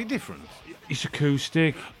 Is it different? It's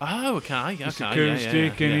acoustic. Oh, okay. It's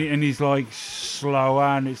acoustic, and he's like slower,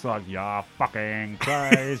 and it's like, you're fucking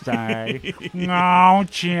crazy. No,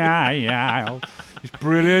 child. It's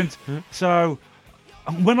brilliant. So,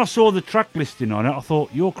 when I saw the track listing on it, I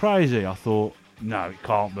thought, you're crazy. I thought, no, it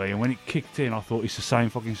can't be. And when it kicked in, I thought, it's the same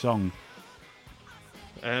fucking song.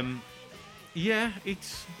 Yeah,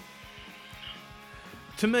 it's...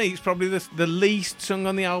 To me, it's probably the least song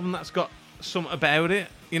on the album that's got something about it.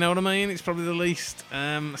 You know what I mean? It's probably the least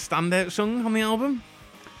standout song on the album.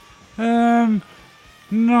 No,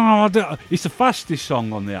 I don't. It's the fastest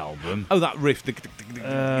song on the album. Oh, that riff.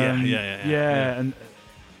 Yeah. And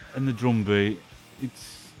the drum beat.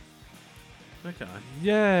 It's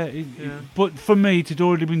okay. But for me, it had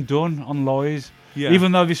already been done on Lies. Yeah.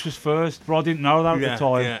 Even though this was first, but I didn't know that at the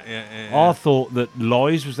time. Yeah. I thought that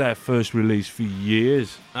Lies was their first release for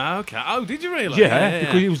years. Okay. Oh, did you really?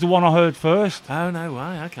 Because it was the one I heard first. Oh, no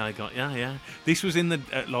way. Okay, got yeah. This was in the,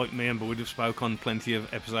 like me and Boyd have spoke on plenty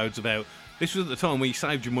of episodes about, this was at the time where you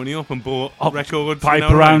saved your money up and bought records.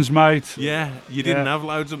 Paper rounds, mate. Yeah, you didn't have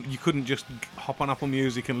loads of, you couldn't just hop on Apple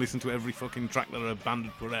Music and listen to every fucking track that a band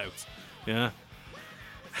had put out. Yeah.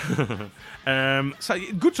 So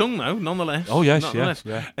good song though, nonetheless. Oh yes, nonetheless.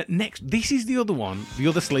 yeah. Next, this is the other one, the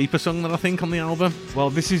other sleeper song that I think on the album. Well,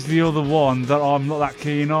 this is the other one that I'm not that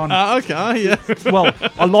keen on. Okay, yeah. Well,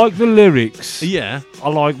 I like the lyrics. Yeah. I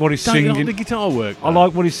like what he's Don't you singing. like the guitar work, though? I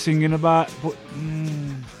like what he's singing about, but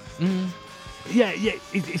yeah,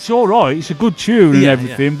 it's all right. It's a good tune and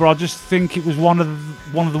everything, but I just think it was one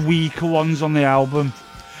of the weaker ones on the album.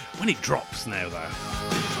 When it drops now, though.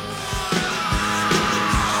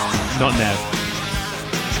 Not now.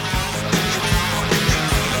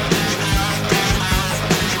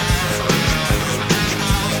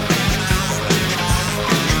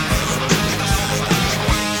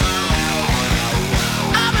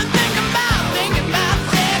 I've been thinking about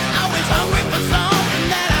sex. Always hungry for something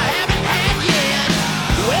that I haven't had yet.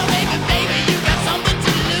 Well, baby, you got something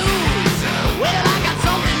to lose. Well, I got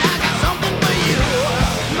something for you.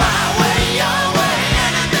 My way, your way,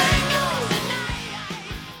 anything goes.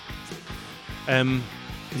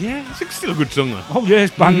 Yeah, it's still a good song though. Oh yeah,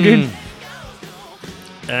 it's banging.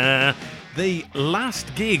 The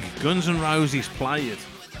last gig Guns N' Roses played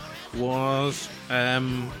was oh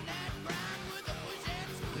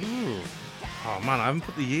man, I haven't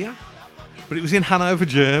put the year, but it was in Hanover,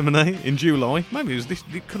 Germany in July. Maybe it was this.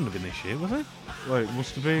 It couldn't have been this year, was it? Well, it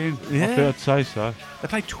must have been. Yeah. I think I'd say so. They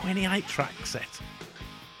played 28 track set.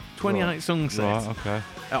 28 Right. song set. Right, okay.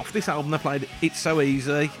 Off this album, they played It's So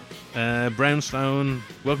Easy, Brownstone,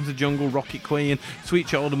 Welcome to the Jungle, Rocket Queen, Sweet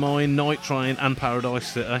Child of Mine, Night Train, and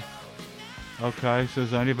Paradise City. Okay, so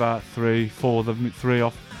there's only about 3-4 of them, 3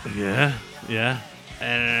 off. Yeah, yeah.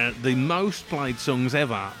 The most played songs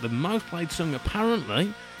ever, the most played song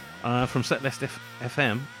apparently from Setlist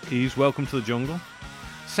FM is Welcome to the Jungle.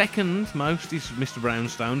 Second most is Mr.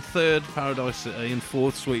 Brownstone, third Paradise City, and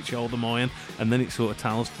fourth Sweet Child of Mine, and then it sort of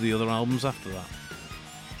tells to the other albums after that.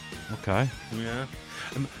 Okay. Yeah.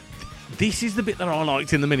 This is the bit that I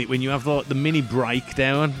liked in the minute when you have like the mini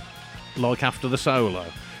breakdown, like after the solo,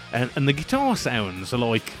 and the guitar sounds are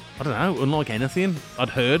like, I don't know, unlike anything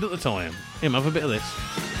I'd heard at the time. Here, have a bit of this.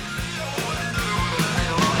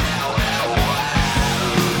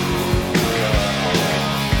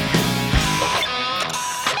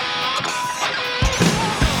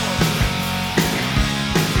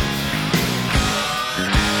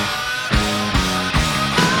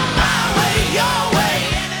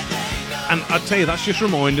 And I'd tell you, that's just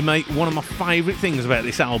reminded me, one of my favourite things about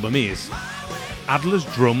this album is Adler's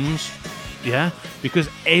drums, yeah? Because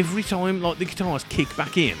every time, like, the guitars kick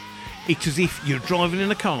back in, it's as if you're driving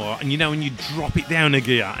in a car and, you know, and you drop it down a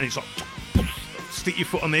gear and it's like, stick your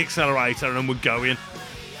foot on the accelerator and we're going.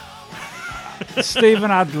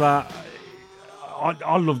 Stephen Adler,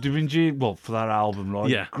 I loved him in for that album, like,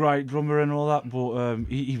 Yeah. great drummer and all that, but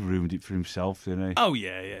he ruined it for himself, didn't he? Oh,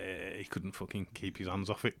 yeah. He couldn't fucking keep his hands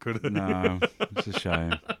off it, could he? No, it's a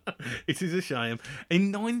shame. It is a shame.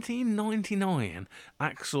 In 1999,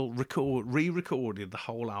 Axl re-recorded the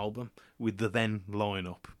whole album with the then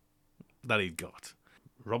lineup that he'd got.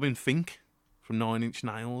 Robin Fink from Nine Inch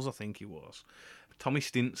Nails, I think he was. Tommy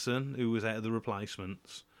Stinson, who was out of the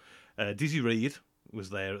Replacements. Dizzy Reed was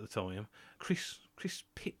there at the time. Chris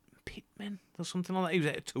Pittman or something like that. He was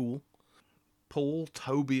out of Tool. Paul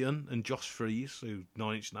Tobian and Josh Freese, who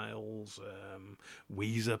Nine Inch Nails,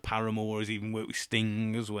 Weezer, Paramore, has even worked with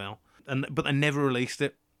Sting as well. But they never released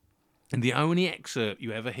it. And the only excerpt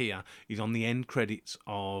you ever hear is on the end credits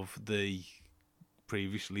of the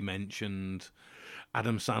previously mentioned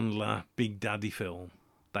Adam Sandler Big Daddy film.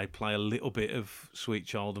 They play a little bit of Sweet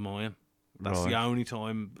Child of Mine. That's Right. the only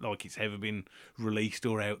time like it's ever been released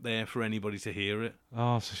or out there for anybody to hear it.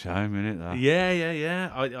 Oh, it's a shame, isn't it? That?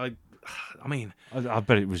 Yeah. I mean, I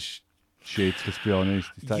bet it was shit, let's be honest.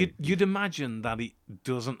 you'd imagine that it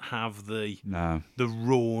doesn't have the No.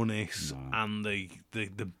 rawness No. and the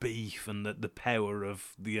beef and the power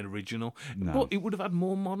of the original. No. But it would have had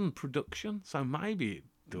more modern production, so maybe it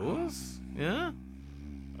does. Yeah.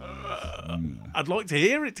 I'd like to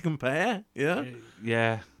hear it to compare. Yeah.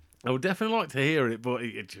 Yeah. I would definitely like to hear it, but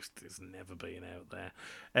it just has never been out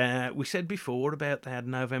there. We said before about they had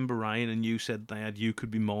November Rain, and you said they had You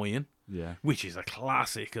Could Be Mine, Yeah. which is a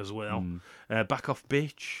classic as well. Back Off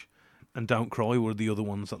Bitch and Don't Cry were the other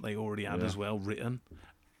ones that they already had as well written.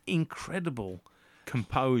 Incredible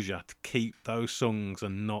composure to keep those songs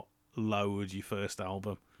and not load your first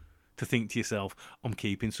album. To think to yourself, I'm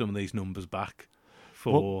keeping some of these numbers back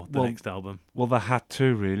for the next album. Well, they had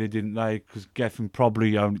to, really, didn't they? Because Geffen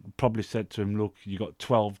probably said to him, look, you got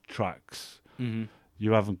 12 tracks. Mm-hmm.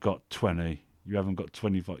 You haven't got 20. You haven't got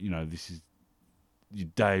 25. You know, this is your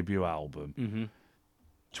debut album. Mm-hmm.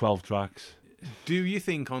 12 tracks. Do you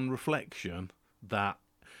think, on reflection, that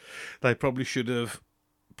they probably should have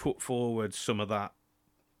put forward some of that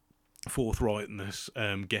forthrightness,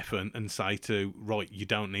 Geffen, and say to, right, you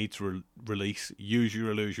don't need to release Use Your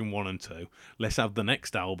Illusion 1 and 2. Let's have the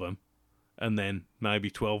next album. And then maybe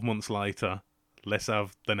 12 months later, let's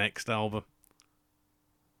have the next album.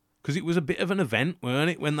 Because it was a bit of an event, weren't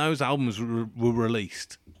it, when those albums were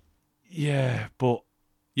released? Yeah, but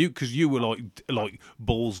Because you were like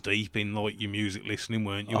balls deep in like your music listening,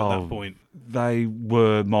 weren't you, at that point? they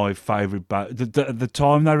were my favourite band. The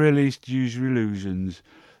time they released Use Your Illusions,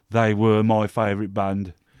 they were my favourite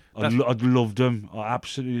band. I loved them. I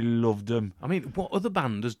absolutely loved them. I mean, what other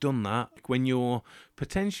band has done that? When you're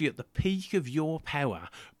potentially at the peak of your power,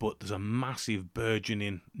 but there's a massive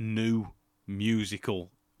burgeoning new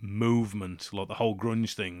musical movement, like the whole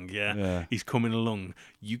grunge thing, Yeah. is coming along.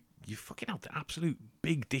 You fucking have the absolute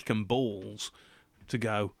big dick and balls to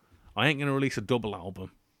go, I ain't going to release a double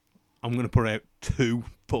album. I'm going to put out 2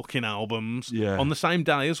 fucking albums Yeah. on the same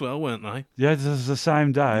day as well, weren't they? Yeah, this is the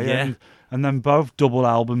same day. Yeah. And then both double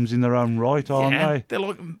albums in their own right, aren't they? They're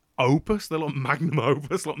like opus. They're like magnum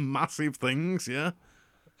opus, like massive things, yeah?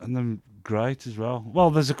 And then great as well. Well,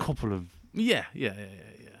 there's a couple of... Yeah.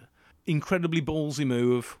 Incredibly ballsy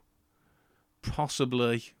move.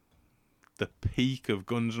 Possibly the peak of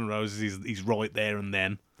Guns N' Roses is right there and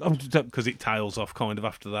then. because it tails off kind of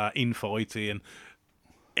after that, infighting and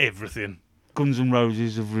everything. Guns N'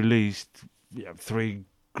 Roses have released 3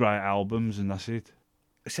 great albums, and that's it.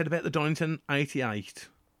 I said about the Donington 88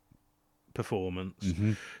 performance,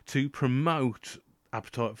 to promote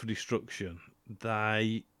Appetite for Destruction,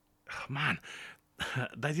 they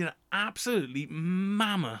did an absolutely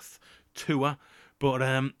mammoth tour, but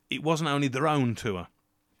it wasn't only their own tour.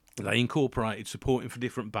 They incorporated supporting for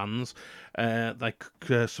different bands. They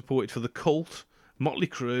supported for The Cult, Motley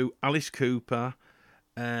Crue, Alice Cooper,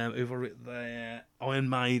 who've written there, Iron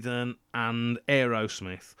Maiden, and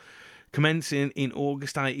Aerosmith. Commencing in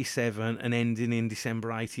August 87 and ending in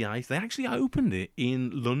December 88. They actually opened it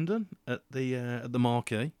in London at the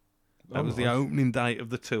Marquee. That was the opening date of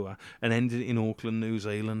the tour, and ended in Auckland, New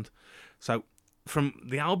Zealand. So from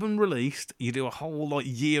the album released, you do a whole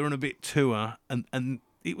year and a bit tour, and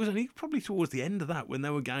it was only probably towards the end of that when they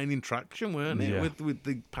were gaining traction, weren't it? Yeah. With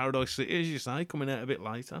the Paradise City, as you say, coming out a bit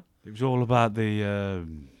later. It was all about the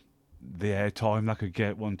airtime they could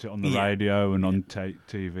get, wasn't it, on the radio and on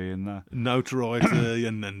TV and that. Notoriety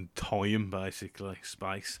and then time, basically,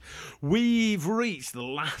 space. We've reached the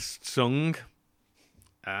last song.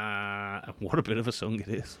 What a bit of a song it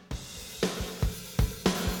is.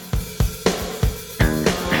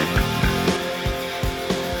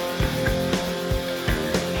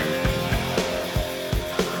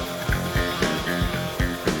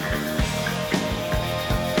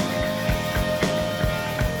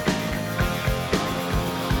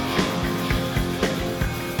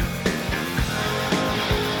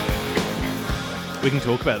 We can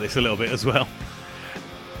talk about this a little bit as well.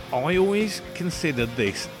 I always considered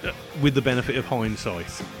this, with the benefit of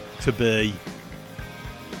hindsight, to be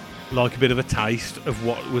like a bit of a taste of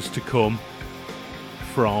what was to come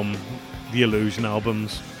from the Illusion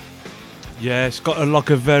albums. Yeah, it's got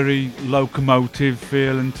a very locomotive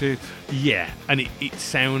feel, isn't it? Yeah, and it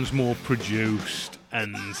sounds more produced,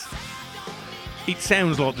 and it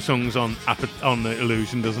sounds like the songs on the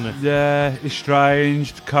Illusion, doesn't it? Yeah,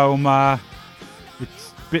 Estranged, Coma.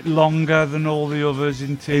 It's a bit longer than all the others,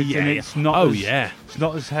 isn't it? Yeah, and yeah. it's not It's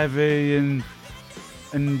not as heavy, and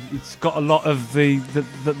it's got a lot of the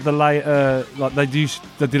later, like they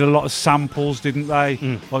did a lot of samples, didn't they?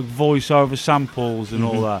 Like voiceover samples and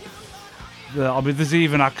all that. I mean, there's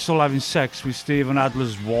even Axl having sex with Steven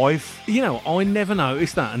Adler's wife. You know, I never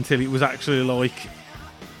noticed that until it was actually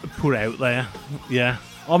put out there. Yeah.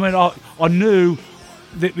 I mean, I knew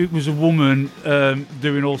that it was a woman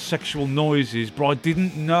doing all sexual noises, but I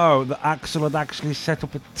didn't know that Axl had actually set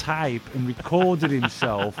up a tape and recorded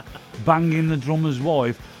himself banging the drummer's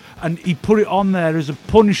wife, and he put it on there as a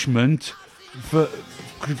punishment for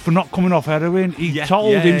not coming off heroin. He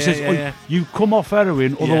told him, says, you come off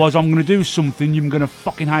heroin, otherwise I'm going to do something you're going to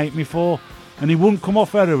fucking hate me for. And he wouldn't come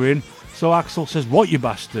off heroin, so Axl says, what, you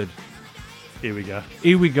bastard? Here we go.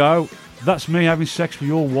 Here we go. That's me having sex with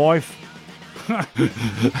your wife.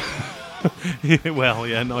 Well,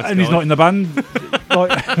 yeah, nice. And he's not in the band,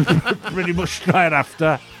 pretty much straight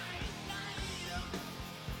after.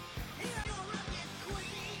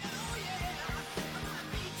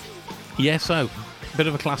 Yeah, so bit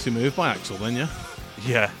of a classy move by Axl, then, yeah.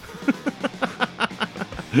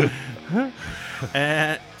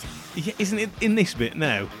 Yeah. Isn't it in this bit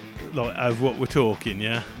now, of what we're talking?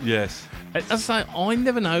 Yeah. Yes. As I say, I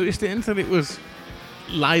never noticed it until it was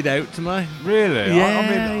laid out to me. Really?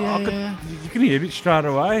 Yeah, you can hear it straight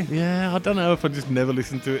away. Yeah, I don't know if I just never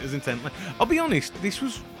listened to it as intently. I'll be honest, this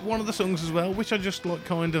was one of the songs as well, which I just I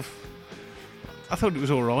thought it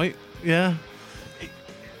was all right. Yeah.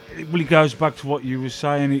 Well, it goes back to what you were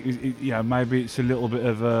saying. Maybe it's a little bit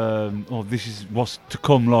of this is what's to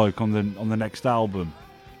come, on the next album.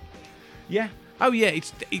 Yeah. Oh yeah.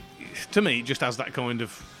 It to me, it just has that kind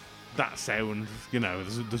of that sound. You know,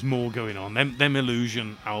 there's more going on. Them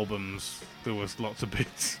Illusion albums, there was lots of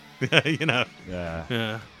bits. You know. Yeah.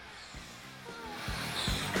 Yeah.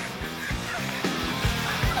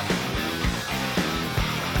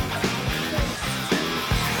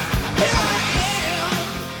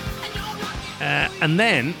 And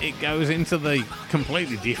then it goes into the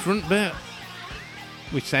completely different bit,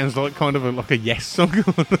 which sounds like kind of like a Yes song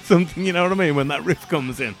or something. You know what I mean? When that riff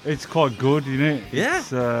comes in, it's quite good, isn't it?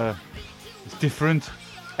 Yeah, it's different.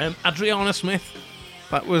 Adriana Smith,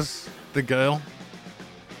 that was the girl,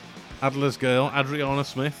 Adler's girl, Adriana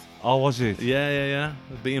Smith. Oh, was it? Yeah.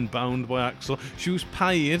 Being boned by Axl. She was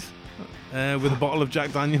paid with a bottle of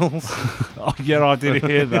Jack Daniels. Oh, yeah, I did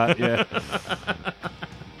hear that. Yeah.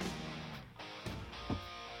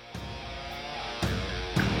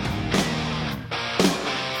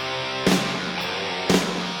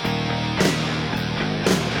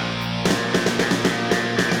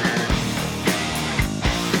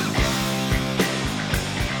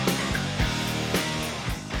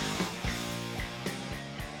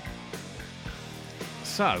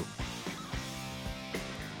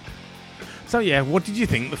 So yeah, what did you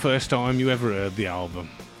think the first time you ever heard the album?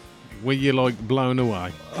 Were you like blown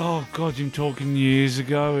away? Oh God, you're talking years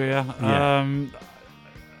ago, yeah. Yeah.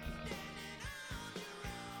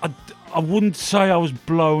 I wouldn't say I was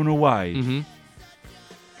blown away, Mm-hmm.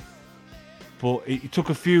 but it took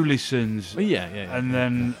a few listens, Yeah. and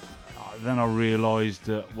then I realised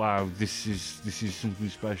that wow, this is something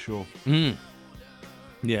special.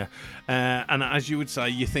 Yeah, and as you would say,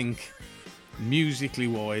 you think musically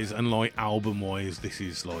wise and like album wise, this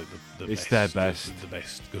is like the It's best, their best. the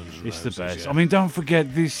best Guns N' It's the Roses, best. Yeah. I mean, don't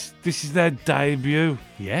forget this is their debut,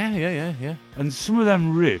 yeah. and some of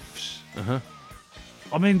them riffs.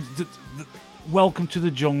 I mean, the Welcome to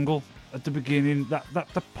the Jungle at the beginning. That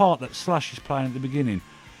the part that Slash is playing at the beginning,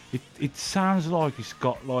 it sounds like it's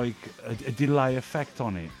got like a delay effect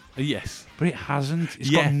on it. Yes. But it hasn't. It's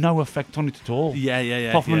Yeah. got no effect on it at all. Yeah.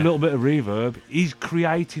 Apart from a little bit of reverb. He's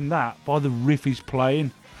creating that by the riff he's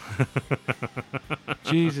playing.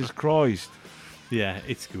 Jesus Christ. Yeah,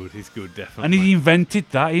 it's good. It's good, definitely. And he invented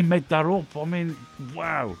that. He made that up. I mean,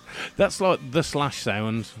 wow. That's like the Slash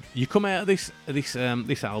sound. You come out of this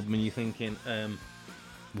album and you're thinking,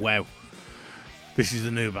 wow, this is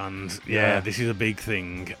a new band. Yeah, this is a big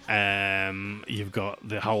thing. You've got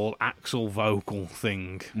the whole Axl vocal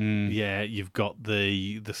thing. Yeah, you've got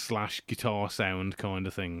the Slash guitar sound kind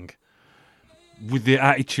of thing. With the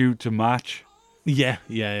attitude to match. Yeah.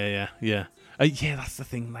 Yeah, that's the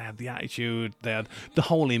thing. They had the attitude. They had the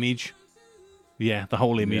whole image. Yeah, the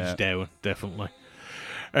whole image Yeah. down, definitely.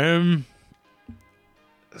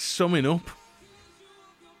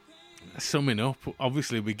 Summing up,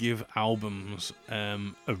 obviously we give albums a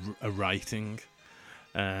rating.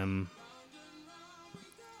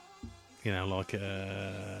 Like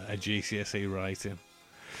a GCSE rating.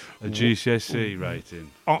 A GCSE rating.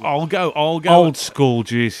 I'll go. Old school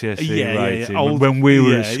GCSE rating. When we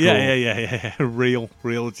were in school. Yeah. Real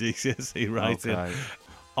GCSE rating. Okay.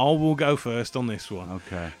 I will go first on this one.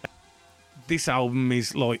 Okay. This album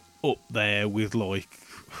is like up there with like,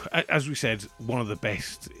 as we said, one of the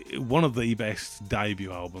best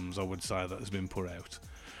debut albums I would say that has been put out.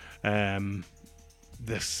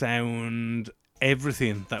 The sound,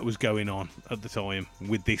 everything that was going on at the time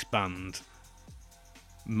with this band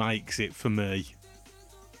makes it, for me,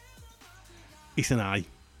 it's an A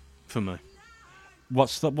for me.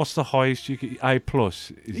 What's the highest you could? A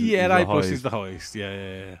plus. Yeah, the A plus is the highest.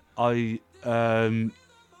 Yeah.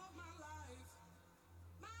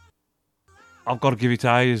 I've got to give it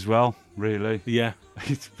A as well. Really. Yeah.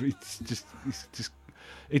 It's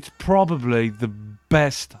probably the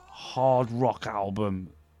best hard rock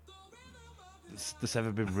album that's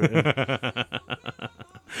ever been written.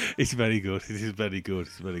 It's very good. It is very good.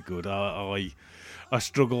 It's very good. I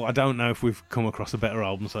struggle. I don't know if we've come across a better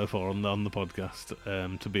album so far on the podcast.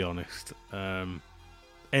 To be honest,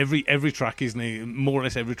 every track is more or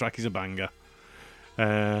less every track is a banger.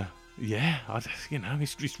 Yeah,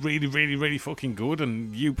 it's really, really, really fucking good,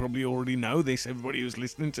 and you probably already know this. Everybody who's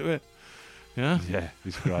listening to it. Yeah,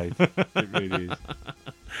 it's great. It really is.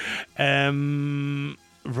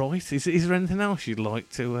 Right. Is there anything else you'd like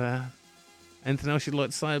to? Anything else you'd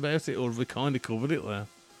like to say about it, or have we kind of covered it there?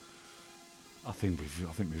 I think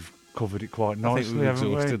we've covered it quite I nicely, think we've haven't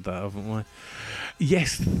we? exhausted that, haven't we?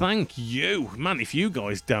 Yes, thank you. Man, if you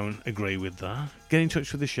guys don't agree with that, get in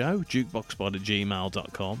touch with the show,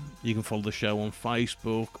 jukeboxpod@gmail.com. You can follow the show on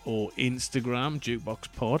Facebook or Instagram,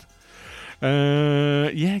 jukeboxpod.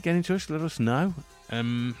 Get in touch, let us know.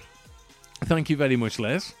 Thank you very much,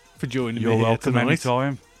 Les, for joining You're me here welcome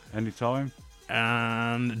tonight. anytime.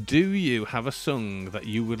 And do you have a song that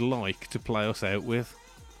you would like to play us out with?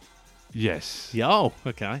 Yes. Yeah, oh,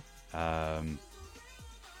 okay.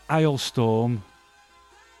 Hailstorm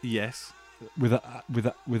Yes. with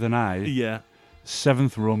an A. Yeah.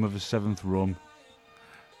 Seventh rum of a seventh rum.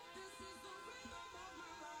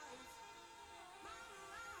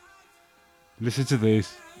 Listen to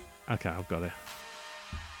this. Okay, I've got it.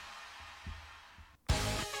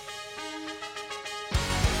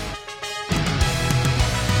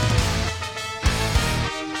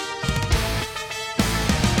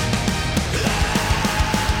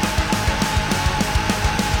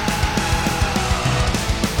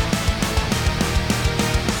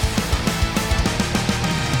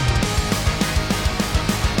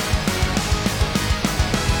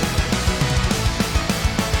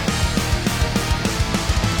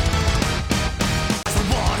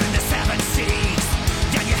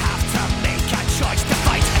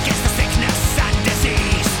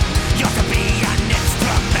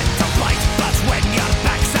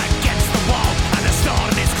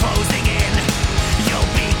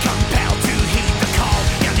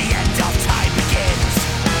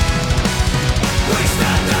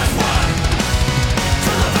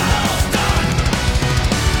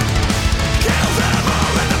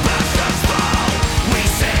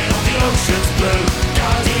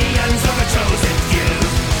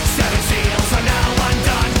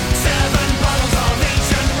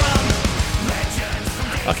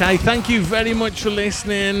 Okay, thank you very much for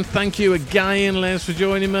listening. Thank you again, Les, for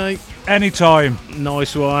joining me. Anytime.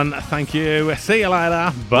 Nice one. Thank you. See you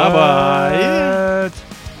later. Bye-bye. Bye.